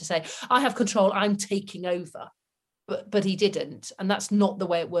easier to say, "I have control, I'm taking over." But he didn't. And that's not the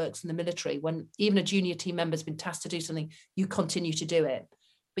way it works in the military. When even a junior team member has been tasked to do something, you continue to do it.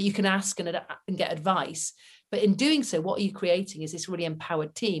 But you can ask and get advice. But in doing so, what are you creating is this really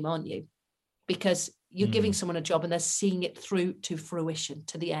empowered team, aren't you? Because you're giving someone a job and they're seeing it through to fruition,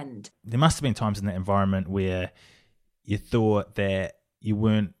 to the end. There must have been times in that environment where you thought that you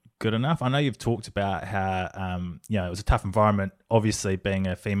weren't good enough. I know you've talked about how, it was a tough environment, obviously being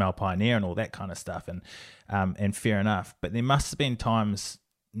a female pioneer and all that kind of stuff, and fair enough. But there must have been times,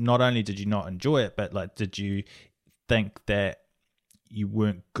 not only did you not enjoy it, but like, did you think that you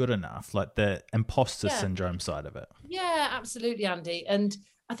weren't good enough, like the imposter syndrome side of it? Yeah, absolutely, Andy. And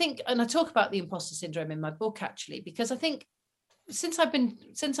I think, and I talk about the imposter syndrome in my book, actually, because I think since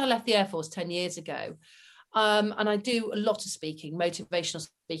I left the Air Force 10 years ago, and I do a lot of speaking, motivational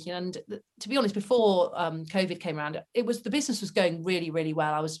speaking. And to be honest, before COVID came around, the business was going really, really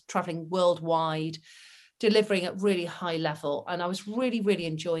well. I was traveling worldwide, delivering at really high level, and I was really, really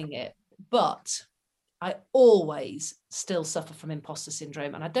enjoying it. But I always still suffer from imposter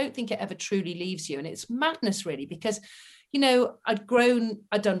syndrome, and I don't think it ever truly leaves you. And it's madness, really, because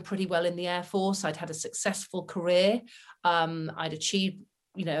I'd done pretty well in the Air Force. I'd had a successful career. I'd achieved,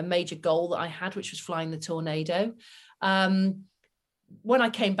 a major goal that I had, which was flying the Tornado. When I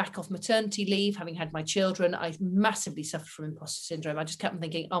came back off maternity leave, having had my children, I massively suffered from imposter syndrome. I just kept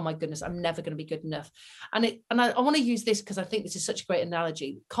thinking, oh my goodness, I'm never going to be good enough. And I want to use this because I think this is such a great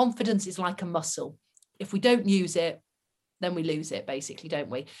analogy. Confidence is like a muscle. If we don't use it, then we lose it, basically, don't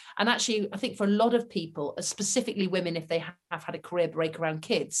we? And actually, I think for a lot of people, specifically women, if they have had a career break around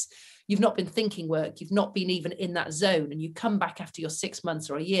kids, you've not been thinking work, you've not been even in that zone, and you come back after your 6 months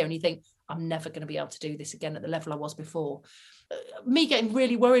or a year and you think, I'm never going to be able to do this again at the level I was before. Me getting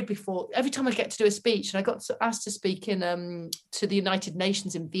really worried before, every time I get to do a speech, and I got asked to speak in to the United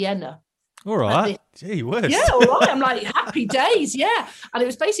Nations in Vienna. All right. Gee whiz. Yeah, all right. I'm like, happy days. Yeah. And it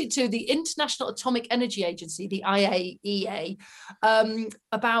was basically to the International Atomic Energy Agency, the IAEA,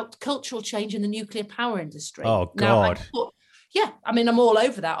 about cultural change in the nuclear power industry. Oh, God. I'm all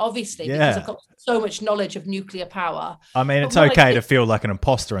over that, obviously, because I've got so much knowledge of nuclear power. I mean, it's okay to feel like an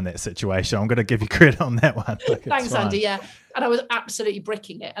imposter in that situation. I'm going to give you credit on that one. Thanks, Andy. Yeah. And I was absolutely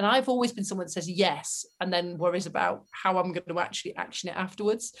bricking it. And I've always been someone that says yes and then worries about how I'm going to actually action it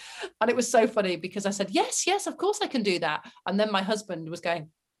afterwards. And it was so funny because I said, yes, of course I can do that. And then my husband was going,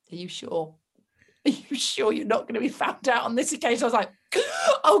 are you sure? Are you sure you're not going to be found out on this occasion? I was like,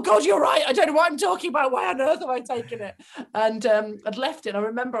 oh God, you're right. I don't know what I'm talking about. Why on earth have I taken it? And I'd left it. I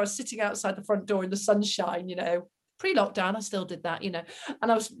remember I was sitting outside the front door in the sunshine, pre-lockdown, I still did that, and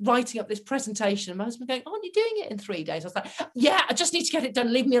I was writing up this presentation and my husband going, aren't you doing it in 3 days? I was like, yeah, I just need to get it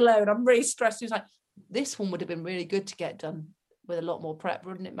done. Leave me alone. I'm really stressed. He was like, this one would have been really good to get done with a lot more prep,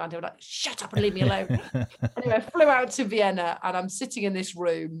 wouldn't it, Mandy? I'm like, shut up and leave me alone. Anyway, I flew out to Vienna and I'm sitting in this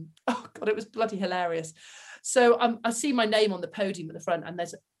room. Oh God, it was bloody hilarious. So I see my name on the podium at the front, and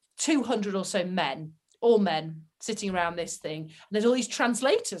there's 200 or so men, all men, sitting around this thing. And there's all these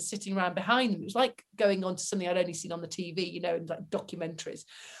translators sitting around behind them. It was like going on to something I'd only seen on the TV, you know, in like documentaries.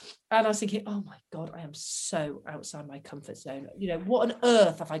 And I was thinking, oh my God, I am so outside my comfort zone. You know, what on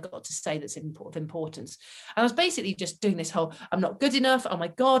earth have I got to say that's of importance? And I was basically just doing this whole, I'm not good enough. Oh my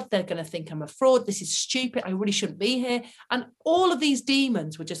God, they're going to think I'm a fraud. This is stupid. I really shouldn't be here. And all of these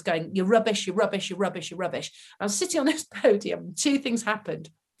demons were just going, you're rubbish, you're rubbish, you're rubbish, you're rubbish. I was sitting on this podium. Two things happened.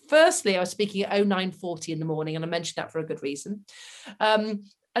 Firstly, I was speaking at 09:40 in the morning, and I mentioned that for a good reason. And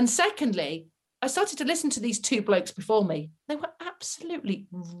secondly, I started to listen to these two blokes before me. They were absolutely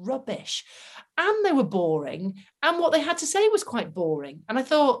rubbish, and they were boring, and what they had to say was quite boring. And I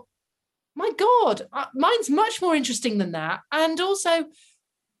thought, my God, mine's much more interesting than that. And also,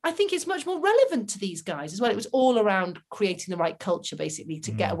 I think it's much more relevant to these guys as well. It was all around creating the right culture, basically,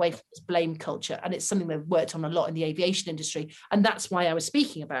 to get away from this blame culture. And it's something they've worked on a lot in the aviation industry. And that's why I was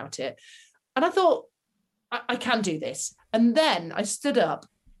speaking about it. And I thought, I can do this. And then I stood up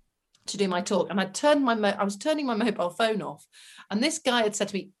to do my talk, and I was turning my mobile phone off, and this guy had said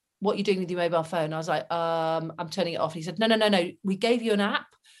to me, what are you doing with your mobile phone? I was like, I'm turning it off. And he said, no, we gave you an app,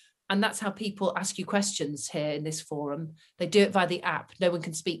 and that's how people ask you questions here in this forum. They do it via the app. No one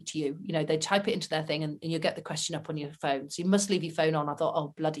can speak to you. You know, they type it into their thing, and you'll get the question up on your phone. So you must leave your phone on. I thought,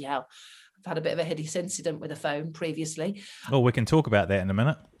 oh, bloody hell. I've had a bit of a hideous incident with a phone previously. Oh, we can talk about that in a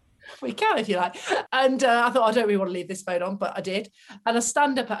minute. We can, if you like. And I thought, I don't really want to leave this phone on, but I did. And I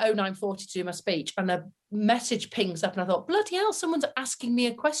stand up at 09:40 to do my speech, and a message pings up, and I thought, bloody hell, someone's asking me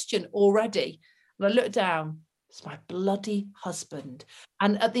a question already. And I looked down. It's my bloody husband.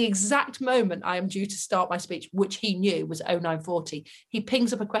 And at the exact moment I am due to start my speech, which he knew was 09:40, he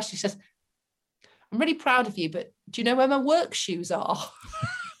pings up a question. He says, I'm really proud of you, but do you know where my work shoes are?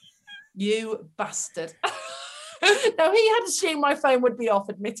 You bastard. Now, he had assumed my phone would be off,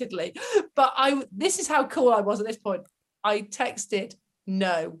 admittedly, but this is how cool I was at this point. I texted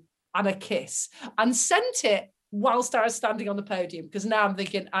no and a kiss and sent it whilst I was standing on the podium, because now I'm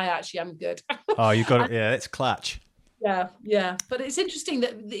thinking I actually am good. Oh, you got it. Yeah, it's clutch. Yeah. But it's interesting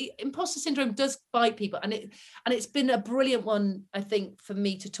that the imposter syndrome does bite people, and it's been a brilliant one, I think, for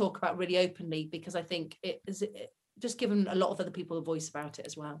me to talk about really openly, because I think it just given a lot of other people a voice about it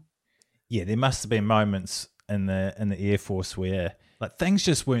as well. Yeah, there must have been moments in the Air Force where like things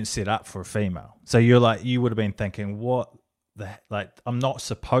just weren't set up for a female. So you would have been thinking, I'm not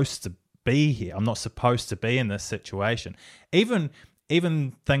supposed to be here. I'm not supposed to be in this situation. Even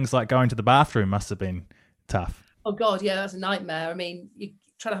things like going to the bathroom must have been tough. Oh God, yeah, that's a nightmare. I mean, you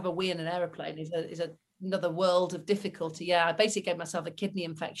try to have a wee in an aeroplane is another world of difficulty. Yeah, I basically gave myself a kidney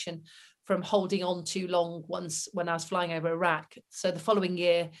infection from holding on too long once when I was flying over Iraq. So the following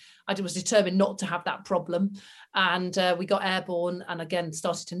year, I was determined not to have that problem. And we got airborne, and again,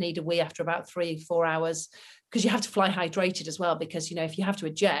 started to need a wee after about 3-4 hours, because you have to fly hydrated as well, because, you know, if you have to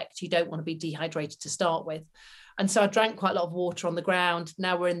eject, you don't want to be dehydrated to start with. And so I drank quite a lot of water on the ground.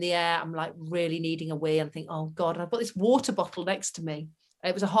 Now we're in the air. I'm like really needing a wee, and I think, oh God, and I've got this water bottle next to me.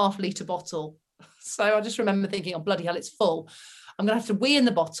 It was a 1/2 litre bottle. So I just remember thinking, oh, bloody hell, it's full. I'm going to have to wee in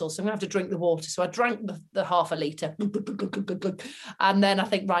the bottle, so I'm going to have to drink the water. So I drank the 1/2 litre. And then I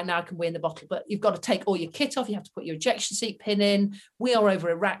think, right, now I can wee in the bottle. But you've got to take all your kit off. You have to put your ejection seat pin in. We are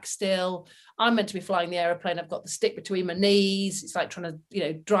over Iraq still. I'm meant to be flying the aeroplane. I've got the stick between my knees. It's like trying to, you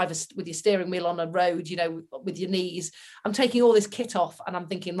know, drive with your steering wheel on a road, you know, with your knees. I'm taking all this kit off, and I'm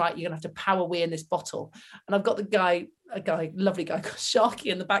thinking, right, you're going to have to power wee in this bottle. And I've got lovely guy called Sharky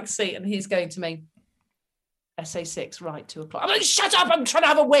in the back seat, and he's going to me, SA6, right, 2 o'clock. I'm like, shut up, I'm trying to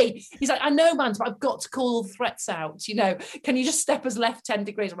have a wee. He's like, I know, man, but I've got to call all the threats out, you know. Can you just step us left 10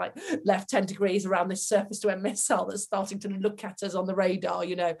 degrees? I'm like, left 10 degrees around this surface-to-air missile that's starting to look at us on the radar,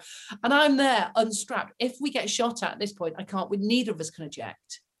 you know. And I'm there, unstrapped. If we get shot at this point, neither of us can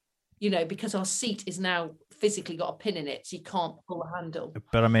eject, you know, because our seat is now physically got a pin in it, so you can't pull the handle.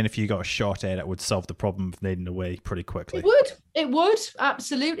 But I mean, if you got a shot at it, would solve the problem of needing a wee pretty quickly. It would,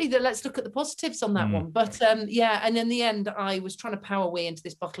 absolutely. Let's look at the positives on that one. But yeah, and in the end, I was trying to power wee into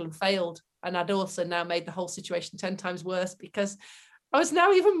this bottle and failed. And I'd also now made the whole situation 10 times worse, because I was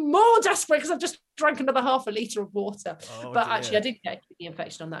now even more desperate, because I've just drank another 1/2 litre of water. Oh, but dear. Actually, I did get a kidney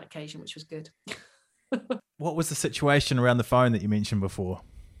infection on that occasion, which was good. What was the situation around the phone that you mentioned before?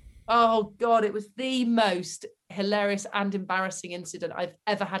 Oh God, it was the most hilarious and embarrassing incident I've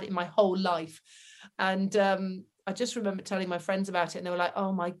ever had in my whole life. And I I just remember telling my friends about it, and they were like,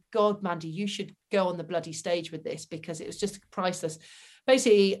 oh my God, Mandy, you should go on the bloody stage with this, because it was just priceless.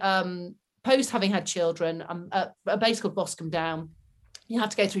 Basically, post having had children, a base called Boscombe Down, you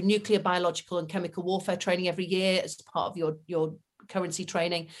had to go through nuclear, biological and chemical warfare training every year as part of your currency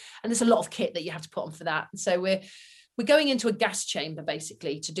training. And there's a lot of kit that you have to put on for that. And so we're going into a gas chamber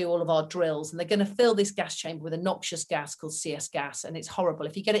basically to do all of our drills, and they're going to fill this gas chamber with a noxious gas called CS gas, and it's horrible.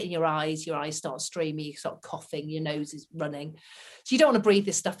 If you get it in your eyes start streaming, you start coughing, your nose is running, so you don't want to breathe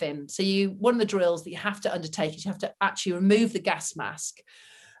this stuff in. So one of the drills that you have to undertake is you have to actually remove the gas mask,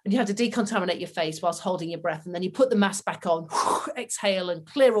 and you have to decontaminate your face whilst holding your breath, and then you put the mask back on, exhale and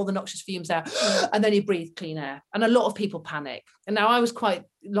clear all the noxious fumes out, and then you breathe clean air. And a lot of people panic. And now I was quite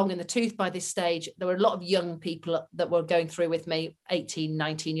long in the tooth by this stage. There were a lot of young people that were going through with me, 18,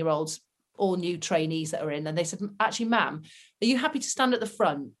 19-year-olds, all new trainees that are in. And they said, actually, ma'am, are you happy to stand at the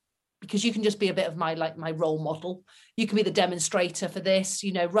front? Because you can just be a bit of my role model. You can be the demonstrator for this,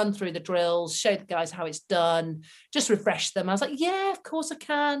 run through the drills, show the guys how it's done, just refresh them. I was like, yeah, of course I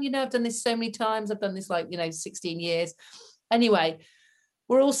can. I've done this so many times. I've done this 16 years. Anyway,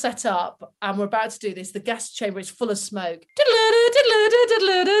 we're all set up and we're about to do this. The gas chamber is full of smoke.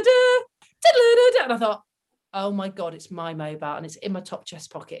 And I thought, oh my God, it's my mobile and it's in my top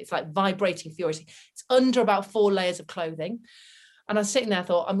chest pocket. It's like vibrating furiously. It's under about 4 layers of clothing. And I was sitting there, I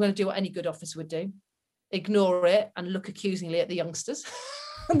thought, I'm going to do what any good officer would do. Ignore it and look accusingly at the youngsters.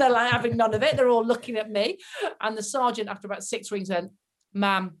 And they're like having none of it. They're all looking at me. And the sergeant, after about 6 rings, went,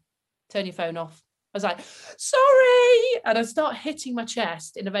 ma'am, turn your phone off. I was like, sorry. And I start hitting my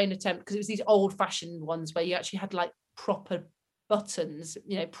chest in a vain attempt, because it was these old fashioned ones where you actually had proper buttons,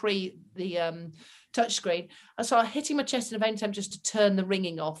 pre the touch screen. I started hitting my chest in a vain attempt just to turn the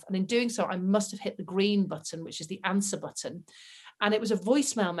ringing off. And in doing so, I must have hit the green button, which is the answer button. And it was a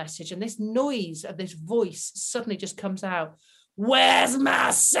voicemail message. And this noise of this voice suddenly just comes out. Where's my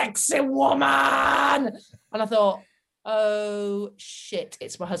sexy woman? And I thought, oh shit,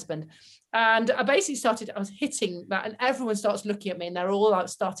 it's my husband. And I basically I was hitting that, and everyone starts looking at me, and they're all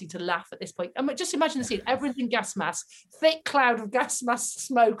starting to laugh at this point. I mean, just imagine the scene, everyone's in gas mask, thick cloud of gas mask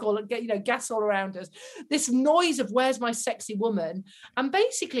smoke, gas all around us. This noise of where's my sexy woman? And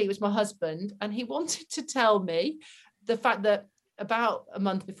basically it was my husband, and he wanted to tell me the fact that about a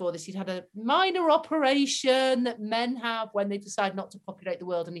month before this, he'd had a minor operation that men have when they decide not to populate the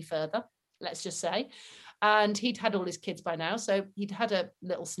world any further, let's just say. And he'd had all his kids by now, so he'd had a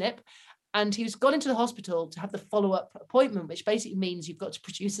little snip. And he was gone into the hospital to have the follow-up appointment, which basically means you've got to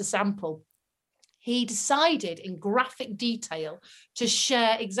produce a sample. He decided in graphic detail to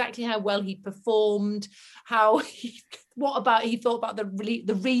share exactly how well he performed, he thought about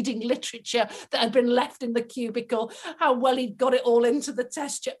the reading literature that had been left in the cubicle, how well he'd got it all into the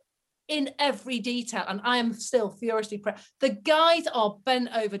test in every detail. And I am still furiously proud. The guys are bent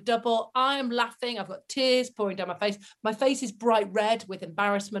over double. I am laughing. I've got tears pouring down my face. My face is bright red with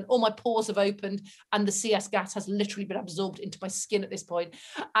embarrassment. All my pores have opened, and the CS gas has literally been absorbed into my skin at this point.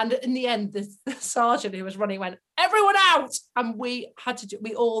 And in the end, the sergeant who was running went, everyone out. And we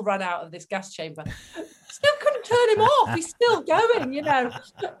all ran out of this gas chamber. Still couldn't turn him off. He's still going,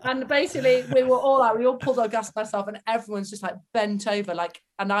 And basically we were all out. We all pulled our gas mask off, and everyone's just bent over,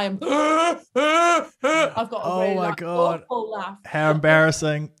 and I am I've got a really awful laugh. How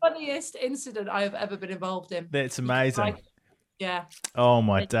embarrassing. Funniest incident I have ever been involved in. That's amazing. Yeah. Oh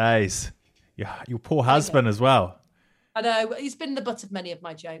my days. Your poor husband as well. I know, he's been the butt of many of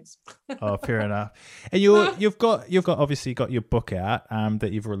my jokes. Oh, fair enough. And you've obviously got your book out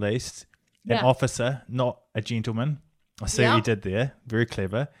that you've released. An officer, not a gentleman. I see what you did there. Very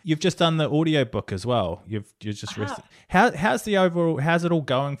clever. You've just done the audio book as well. You've just rested. How's it all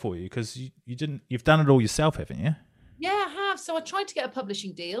going for you? Because you've done it all yourself, haven't you? Yeah, I have. So I tried to get a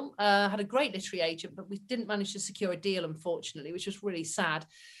publishing deal. Had a great literary agent, but we didn't manage to secure a deal, unfortunately, which was really sad.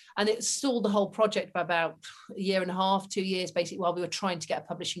 And it stalled the whole project by about a year and a half, 2 years, basically, while we were trying to get a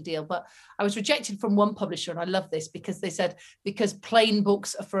publishing deal. But I was rejected from one publisher, and I love this, because they said, because plain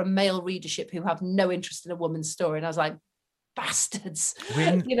books are for a male readership who have no interest in a woman's story. And I was like, bastards.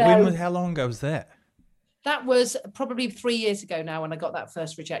 How long ago was that? That was probably 3 years ago now, when I got that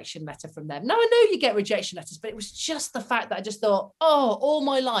first rejection letter from them. Now, I know you get rejection letters, but it was just the fact that I just thought, all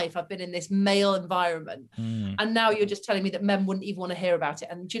my life I've been in this male environment. And now you're just telling me that men wouldn't even want to hear about it.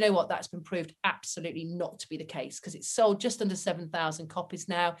 And do you know what? That's been proved absolutely not to be the case, because it's sold just under 7,000 copies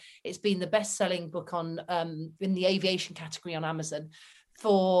now. It's been the best-selling book in the aviation category on Amazon.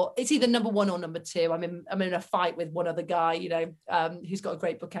 It's either number 1 or number 2. I'm in a fight with one other guy, who's got a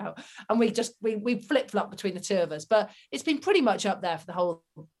great book out, and we flip-flop between the two of us. But it's been pretty much up there for the whole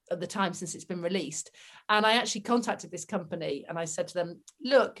at the time since it's been released. And I actually contacted this company and I said to them,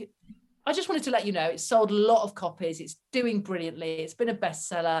 look, I just wanted to let you know, it's sold a lot of copies. It's doing brilliantly. It's been a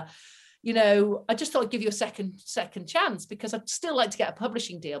bestseller. You know, I just thought I'd give you a second chance because I'd still like to get a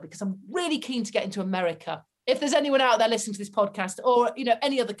publishing deal because I'm really keen to get into America. If there's anyone out there listening to this podcast or, you know,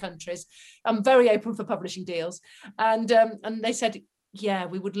 any other countries, I'm very open for publishing deals. And they said, yeah,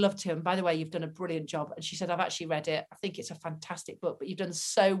 we would love to. And by the way, you've done a brilliant job. And she said, I've actually read it. I think it's a fantastic book, but you've done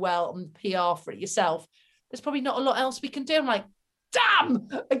so well on PR for it yourself. There's probably not a lot else we can do. I'm like, damn,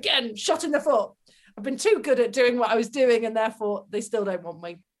 again, shot in the foot. I've been too good at doing what I was doing and therefore they still don't want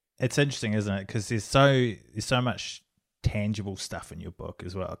me. It's interesting, isn't it? Because there's so much tangible stuff in your book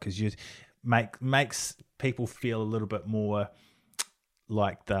as well, because you makes people feel a little bit more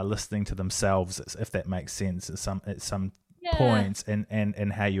like they're listening to themselves, if that makes sense at some points,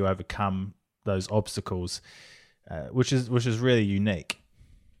 and how you overcome those obstacles, which is really unique.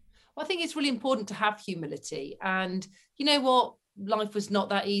 Well, I think it's really important to have humility, and you know what, life was not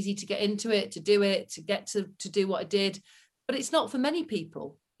that easy to get into it, to do it, to get to do what I did, but it's not for many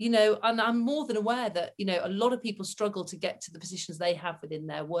people. You know, and I'm more than aware that, you know, a lot of people struggle to get to the positions they have within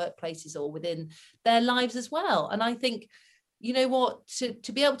their workplaces or within their lives as well. And I think, you know what,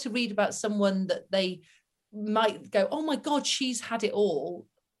 to be able to read about someone that they might go, oh my God, she's had it all.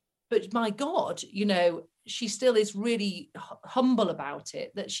 But my God, you know, she still is really humble about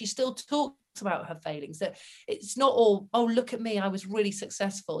it, that she still talks about her failings, that it's not all, oh, look at me, I was really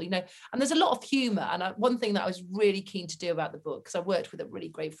successful, you know. And there's a lot of humor. And one thing that I was really keen to do about the book, because I worked with a really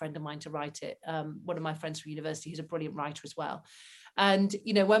great friend of mine to write it, one of my friends from university who's a brilliant writer as well. And,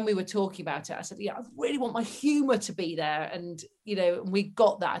 you know, when we were talking about it, I said, yeah, I really want my humor to be there. And, you know, we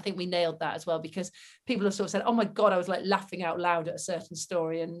got that. I think we nailed that as well, because people have sort of said, oh my God, I was like laughing out loud at a certain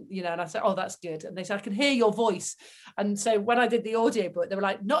story. And, you know, and I said, oh, that's good. And they said, I can hear your voice. And so when I did the audiobook, they were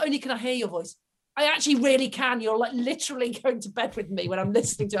like, not only can I hear your voice, I actually really can. You're like literally going to bed with me when I'm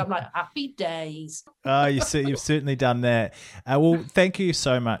listening to it. I'm like, happy days. Oh, you've certainly done that. Well, thank you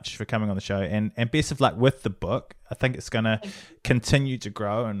so much for coming on the show, and best of luck with the book. I think it's going to continue to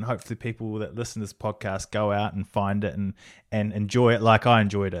grow, and hopefully people that listen to this podcast go out and find it and enjoy it like I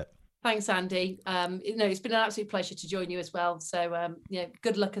enjoyed it. Thanks, Andy. You know, it's been an absolute pleasure to join you as well. So, yeah,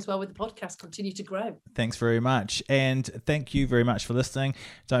 good luck as well with the podcast. Continue to grow. Thanks very much. And thank you very much for listening.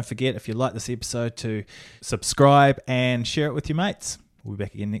 Don't forget, if you like this episode, to subscribe and share it with your mates. We'll be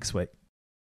back again next week.